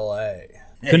 In L.A.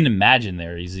 Couldn't imagine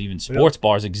there is even sports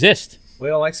bars exist. We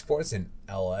don't like sports in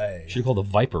L.A. Should have called the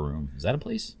Viper Room. Is that a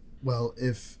place? Well,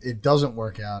 if it doesn't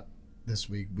work out this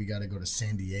week, we got to go to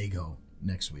San Diego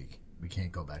next week. We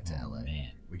can't go back to LA.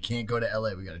 Man, We can't go to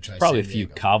LA. We got to try probably a San few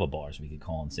Diego. kava bars we could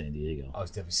call in San Diego. Oh, there's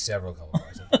definitely several couple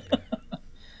bars up there.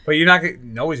 But you're not gonna,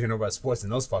 nobody's gonna know about sports in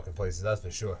those fucking places. That's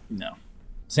for sure. No,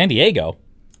 San Diego.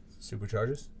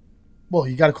 Superchargers. Well,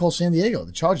 you got to call San Diego.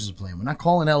 The Chargers are playing. We're not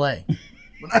calling LA. I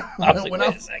was like, wait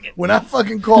a second. We're not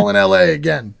fucking calling LA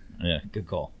again. Yeah, good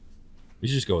call. We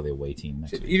should just go with the away team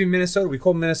next week. Even Minnesota. We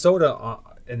called Minnesota,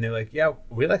 and they're like, "Yeah,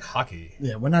 we like hockey."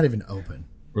 Yeah, we're not even open.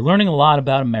 We're learning a lot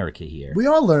about America here. We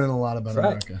are learning a lot about Right.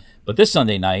 America. But this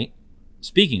Sunday night,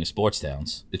 speaking of sports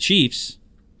towns, the Chiefs,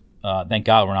 thank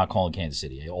God we're not calling Kansas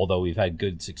City, although we've had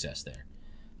good success there.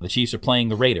 The Chiefs are playing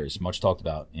the Raiders, much talked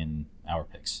about in our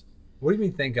picks. What do you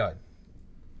mean? Thank God.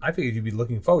 I figured you'd be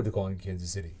looking forward to calling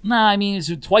Kansas City. Nah, I mean,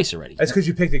 it's twice already. That's because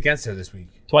you picked against her this week.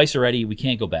 Twice already. We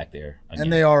can't go back there again.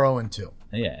 And they are 0-2.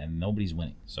 Yeah, and nobody's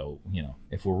winning. So,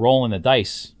 if we're rolling the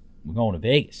dice, we're going to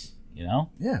Vegas,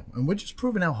 Yeah, and we're just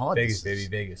proving how hard Vegas, this is.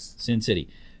 baby, Vegas. Sin City.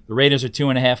 The Raiders are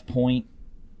 2.5-point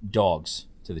dogs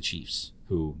to the Chiefs,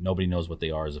 who nobody knows what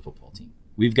they are as a football team.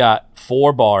 We've got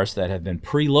 4 bars that have been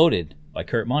preloaded by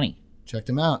Kurt Money. Check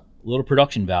them out. A little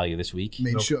production value this week.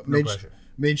 Made No made, pressure.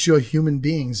 made sure human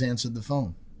beings answered the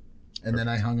phone. And then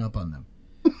I hung up on them.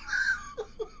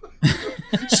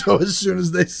 So as soon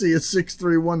as they see a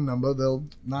 631 number, they'll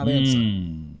not answer.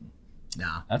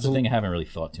 Nah. That's the thing I haven't really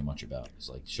thought too much about. It's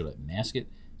like, should I mask it?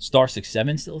 Star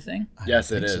 67 still a thing? I Yes,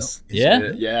 don't it think is. so.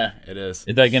 Yeah? Yeah, it is.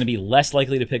 Is that going to be less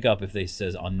likely to pick up if they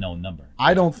says unknown number?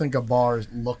 I don't think a bar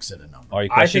looks at a number. Are you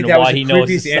I questioning think that was why the he knows?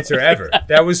 creepiest it's- answer ever.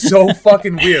 That was so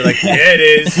fucking weird. Like, yeah, it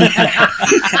is.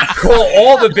 Call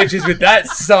all the bitches with that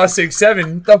star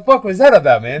 67. The fuck was that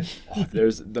about, man?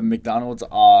 There's the McDonald's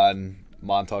on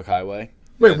Montauk Highway.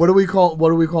 Wait, what do we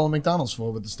call McDonald's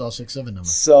for with the star 67 number?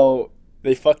 So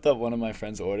they fucked up one of my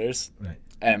friend's orders. Right.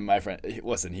 And my friend,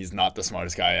 listen, he's not the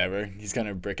smartest guy ever. He's kind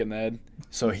of a brick in the head.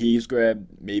 So he's grabbed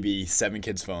maybe 7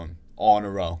 kids' phone all in a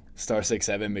row. Star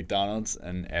 67 McDonald's,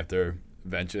 and after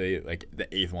eventually, like the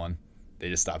 8th one, they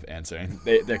just stopped answering.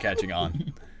 They're catching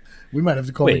on. We might have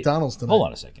to call Wait, McDonald's tonight. hold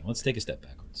on a second. Let's take a step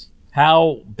backwards.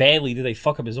 How badly did they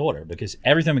fuck up his order? Because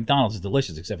everything at McDonald's is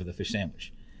delicious except for the fish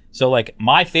sandwich. So, like,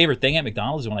 my favorite thing at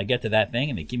McDonald's is when I get to that thing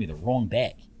and they give me the wrong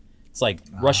bag. It's like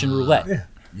Russian roulette.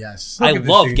 Yes. I Look at this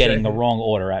love thing, getting Jay. the wrong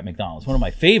order at McDonald's. One of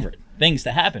my favorite things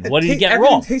to happen. What did you get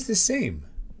Everything wrong? tastes the same.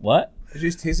 What? It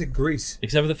just tastes like grease.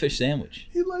 Except for the fish sandwich.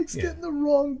 He likes getting the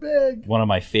wrong bag. One of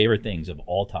my favorite things of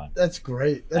all time. That's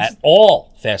great. That's At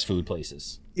all fast food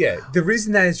places. Yeah, the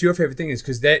reason that is your favorite thing is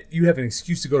because that you have an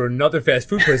excuse to go to another fast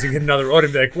food place and get another order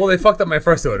and be like, well, they fucked up my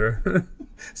first order.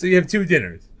 So you have 2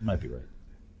 dinners. You might be right.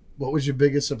 what was your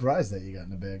biggest surprise that you got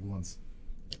in a bag once?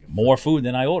 More food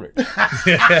than I ordered. It's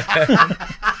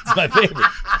my favorite.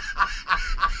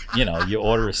 You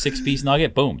order a 6-piece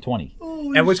nugget, boom, 20.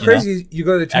 And what's crazy is you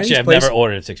go to the Chinese Actually, I've place, never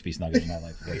ordered a 6-piece nugget in my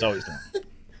life. It's always 20.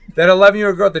 that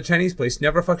 11-year-old girl at the Chinese place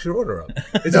never fucks your order up.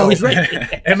 It's always right.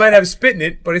 It might have spit in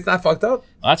it, but it's not fucked up.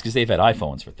 Well, that's because they've had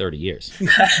iPhones for 30 years.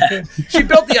 She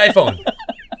built the iPhone.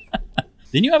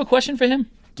 Didn't you have a question for him?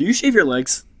 Do you shave your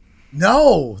legs?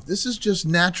 No, this is just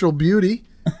natural beauty.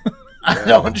 I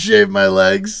don't shave my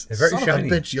legs. They're very Son shiny.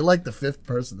 of a bitch, you're like the 5th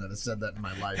person that has said that in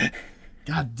my life.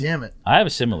 God damn it. I have a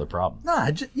similar problem. Nah,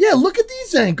 yeah, look at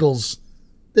these ankles.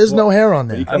 There's no hair on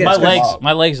there. you My Yeah, it's legs, good.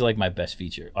 my legs are like my best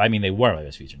feature. I mean, they were my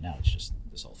best feature. Now it's just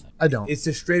this whole thing. I don't. It's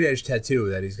the straight edge tattoo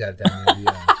that he's got down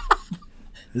there.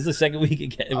 This is the second week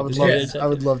again. I would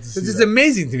love to see This is that.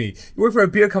 amazing to me. You work for a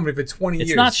beer company for 20 It's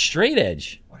years. not straight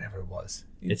edge. Whatever it was.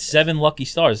 It's 7 lucky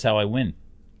stars. That's how I win.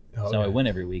 That's how I Okay. win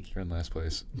every week. You're in last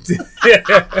place.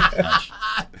 Gosh.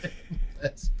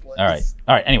 That's All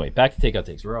right. Anyway, back to takeout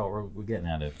takes. We're getting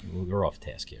out of we're off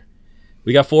task here.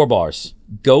 We got 4 bars: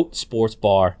 Goat Sports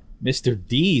Bar, Mr.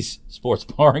 D's Sports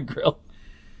Bar and Grill.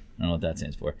 I don't know what that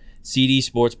stands for. CD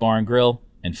Sports Bar and Grill,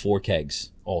 and 4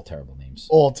 Kegs. All terrible names.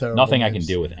 All terrible. Nothing names. I can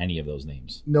do with any of those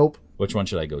names. Nope. Which one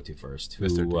should I go to first?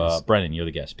 Mr. D's. Brennan, you're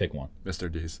the guest. Pick one.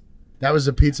 Mr. D's. That was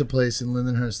a pizza place in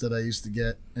Lindenhurst that I used to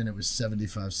get, and it was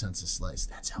 75 cents a slice.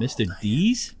 That's how Mr. old I am.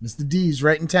 D's? Mr. D's,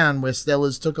 right in town where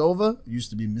Stella's took over,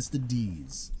 used to be Mr.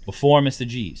 D's. Before Mr.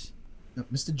 G's. No,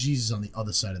 Mr. G's is on the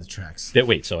other side of the tracks.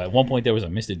 Wait, so at one point there was a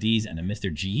Mr. D's and a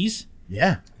Mr. G's?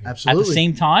 Yeah, absolutely. At the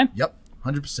same time? Yep,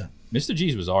 100%. Mr.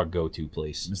 G's was our go-to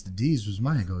place. Mr. D's was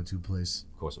my go-to place.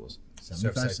 Of course it was.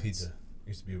 75 Surfside cents. Pizza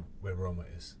used to be where Roma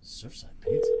is. Surfside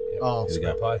Pizza? Yep. Oh, It's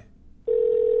got pie.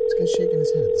 this guy's shaking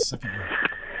his head at the second row.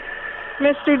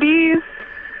 Mr. D's.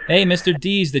 Hey, Mr.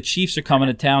 D's, the Chiefs are coming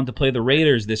to town to play the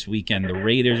Raiders this weekend. The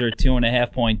Raiders are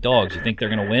 2.5-point dogs. You think they're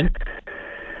going to win?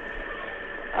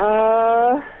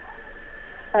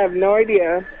 I have no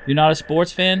idea. You're not a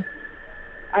sports fan?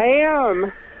 I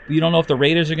am. You don't know if the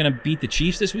Raiders are going to beat the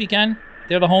Chiefs this weekend?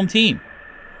 They're the home team.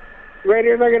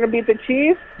 Raiders are going to beat the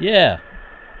Chiefs. Yeah.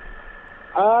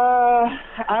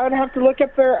 I would have to look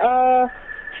at their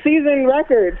season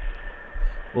records,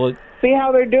 Well, see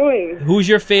how they're doing. who's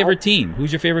your favorite team?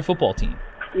 Who's your favorite football team?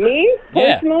 Me,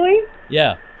 Yeah. personally,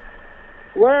 Yeah.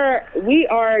 we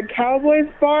are a Cowboys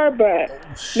bar, but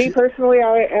me Shit. personally,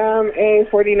 I am a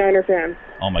 49er fan.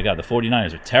 Oh, my God. The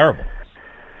 49ers are terrible.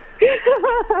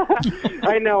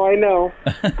 I know.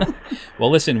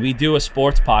 Well, listen, we do a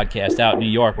sports podcast out in New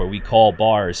York where we call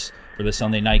bars for the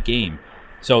Sunday night game.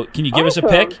 So can you give us a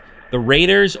Awesome. pick? The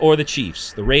Raiders or the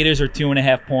Chiefs? The Raiders are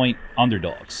 2.5-point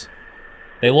underdogs.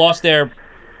 They lost their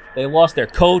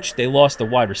coach. They lost the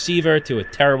wide receiver to a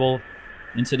terrible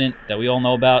incident that we all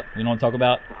know about. We don't talk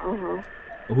about. Uh-huh.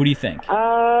 Who do you think?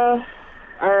 All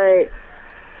right.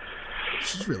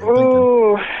 She's really thinking.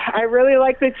 Ooh, I really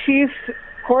like the Chiefs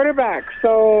quarterback,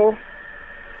 so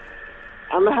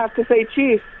I'm gonna have to say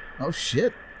Chiefs. Oh,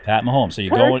 shit. Pat Mahomes. So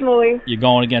Personally, you're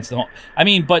going against the home. I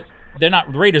mean, but they're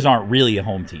not. The Raiders aren't really a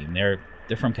home team. They're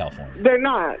from California. they're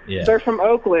not. Yeah. They're from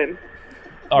Oakland.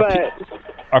 Are, But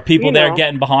are people you there know.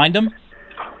 getting behind them?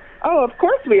 oh, of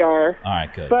course we are. All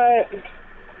right, good. But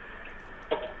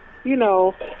you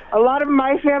know, a lot of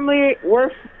my family we're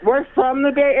from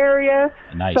the Bay Area,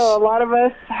 Nice. so a lot of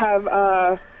us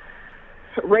have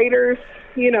Raiders,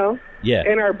 you know, Yeah.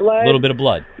 in our A blood. little bit of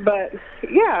blood. But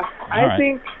yeah, All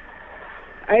right.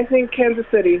 I think Kansas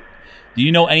City. Do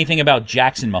you know anything about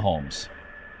Jackson Mahomes?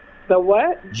 The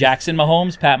what? Jackson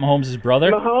Mahomes, Pat Mahomes'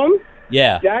 brother? Mahomes?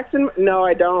 Yeah. Jackson? No,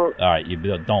 I don't. All right, you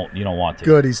don't want to.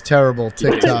 Good, he's terrible.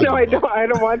 TikTok. No, I don't. I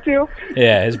don't want to.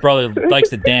 Yeah, his brother likes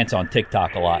to dance on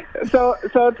TikTok a lot. So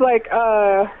it's like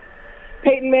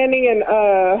Peyton Manning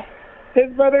and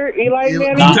his brother Eli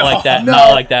Manning. Not like that. No.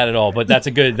 Not like that at all. But that's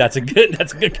a good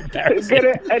comparison.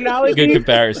 Good analogy. Good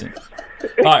comparison.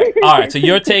 All right. So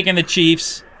you're taking the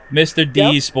Chiefs, Mr.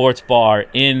 D's Yep. Sports Bar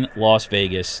in Las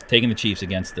Vegas, taking the Chiefs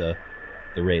against the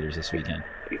Raiders this weekend.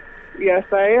 Yes,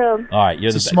 I am. All right, you're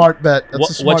It's a the smart bet.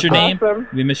 That's a smart What's your bet. name? Awesome.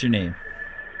 We miss your name.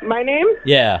 My name?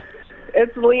 Yeah,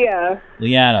 It's Leah.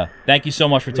 Leanna. Thank you so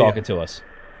much for talking to us.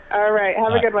 All right. Have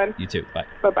All a right, good one. You too. Bye.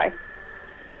 Bye-bye.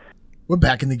 We're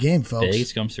back in the game, folks.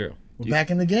 Vegas comes through. We're back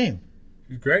in the game.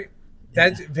 Great.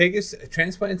 That's Vegas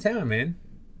transplant town, man.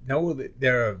 No,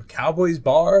 they're a Cowboys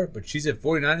bar, but she's a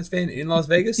 49ers fan in Las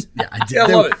Vegas. Yeah, I did. Yeah, I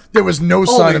there, love it. there was no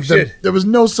Holy sign of them. shit. There was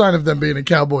no sign of them being a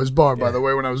Cowboys bar, by the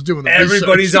way, when I was doing the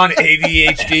Everybody's research. on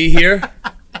ADHD here.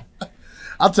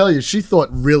 I'll tell you, she thought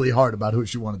really hard about who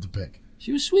she wanted to pick.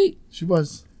 She was sweet. She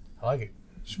was. I like it.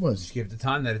 She was. Just give it the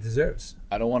time that it deserves.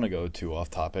 I don't want to go too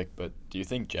off topic, but do you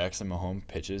think Jackson Mahomes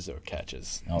pitches or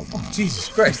catches? Oh, Jesus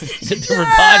Christ. it's a different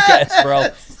podcast, bro.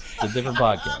 It's a different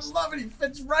I podcast. love it. He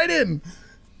fits right in.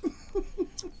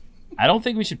 I don't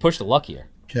think we should push the luck here.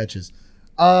 Catches.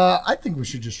 I think we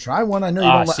should just try one. I know you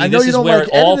don't. See, I know this you is don't where like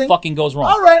it all anything. fucking goes wrong.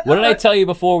 All right, What all did I right. tell you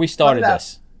before we started Cut it out.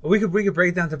 this? We could break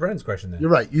it down to Brennan's question then. You're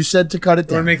right. You said to cut it Want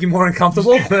to down. make you more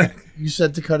uncomfortable? You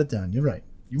said to cut it down. You're right.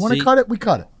 You want See? to cut it? We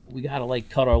cut it. We gotta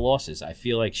cut our losses. I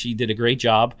feel like she did a great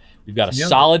job. We've got a Yeah.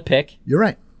 solid pick. You're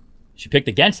right. She picked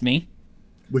against me.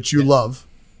 Which you love.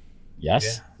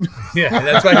 Yes. Yeah,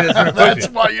 that's why that's gonna push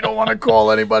it. why you don't want to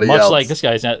call anybody Much else. like this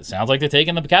guy sounds like they're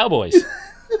taking the Cowboys.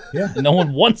 Yeah. No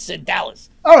one once said Dallas.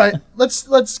 All right,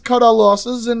 let's cut our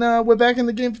losses, and we're back in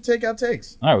the game for takeout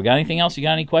takes. All right, we got anything else? You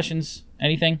got any questions?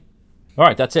 Anything? All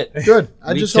right, that's it. Good.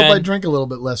 I Week just hope 10. I drink a little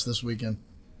bit less this weekend.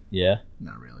 Yeah.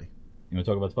 Not really. You want to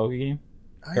talk about the poker game?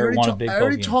 I Kurt already, won a big I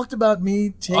already poker game. talked about me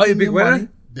taking Oh, you big the winner? money.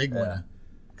 Big winner.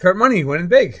 Kurt Money winning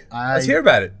big. Let's hear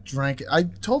about it. Drank it. I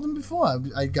told him before.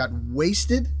 I got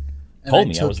wasted. and Told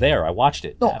me I took- was there. I watched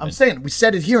it. No, happen. I'm saying we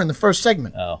said it here in the first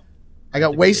segment. Oh, I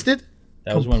got wasted.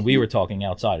 that was when we were talking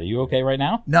outside. Are you okay right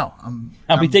now? No,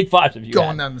 How many take fives have you going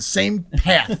had? down the same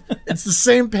path. It's the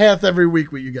same path every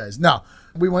week with you guys. No,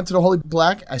 we went to the Holy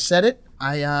Black. I said it.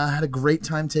 I had a great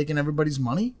time taking everybody's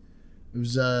money. It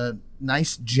was a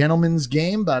nice gentleman's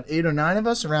game, about 8 or 9 of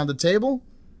us around the table.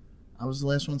 I was the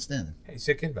last one standing. Hey,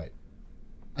 sick invite.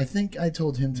 I think I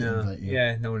told him to invite you.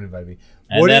 Yeah, no one invited me.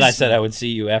 And What then is- I said I would see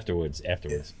you afterwards.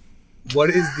 What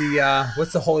is the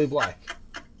what's the Holy Black?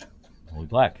 Holy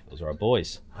Black. Those are our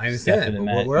boys. I understand. Stefan and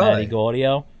But where are Matty they?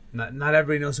 Gaudio. Not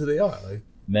everybody knows who they are. Like,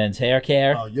 Men's Hair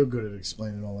Care. Oh, you're good at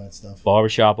explaining all that stuff.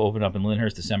 Barbershop opened up in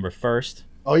Lyndhurst December 1st.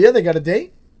 Oh, yeah, they got a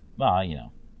date? Well,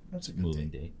 That's a good moving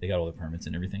date. date. They got all the permits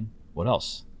and everything. What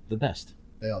else? The best.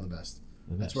 They are the best.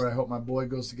 The That's best. where I hope my boy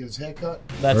goes to get his haircut.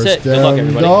 That's it. Good luck,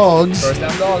 everybody. Dogs. first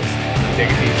down dogs. Take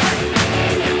it easy.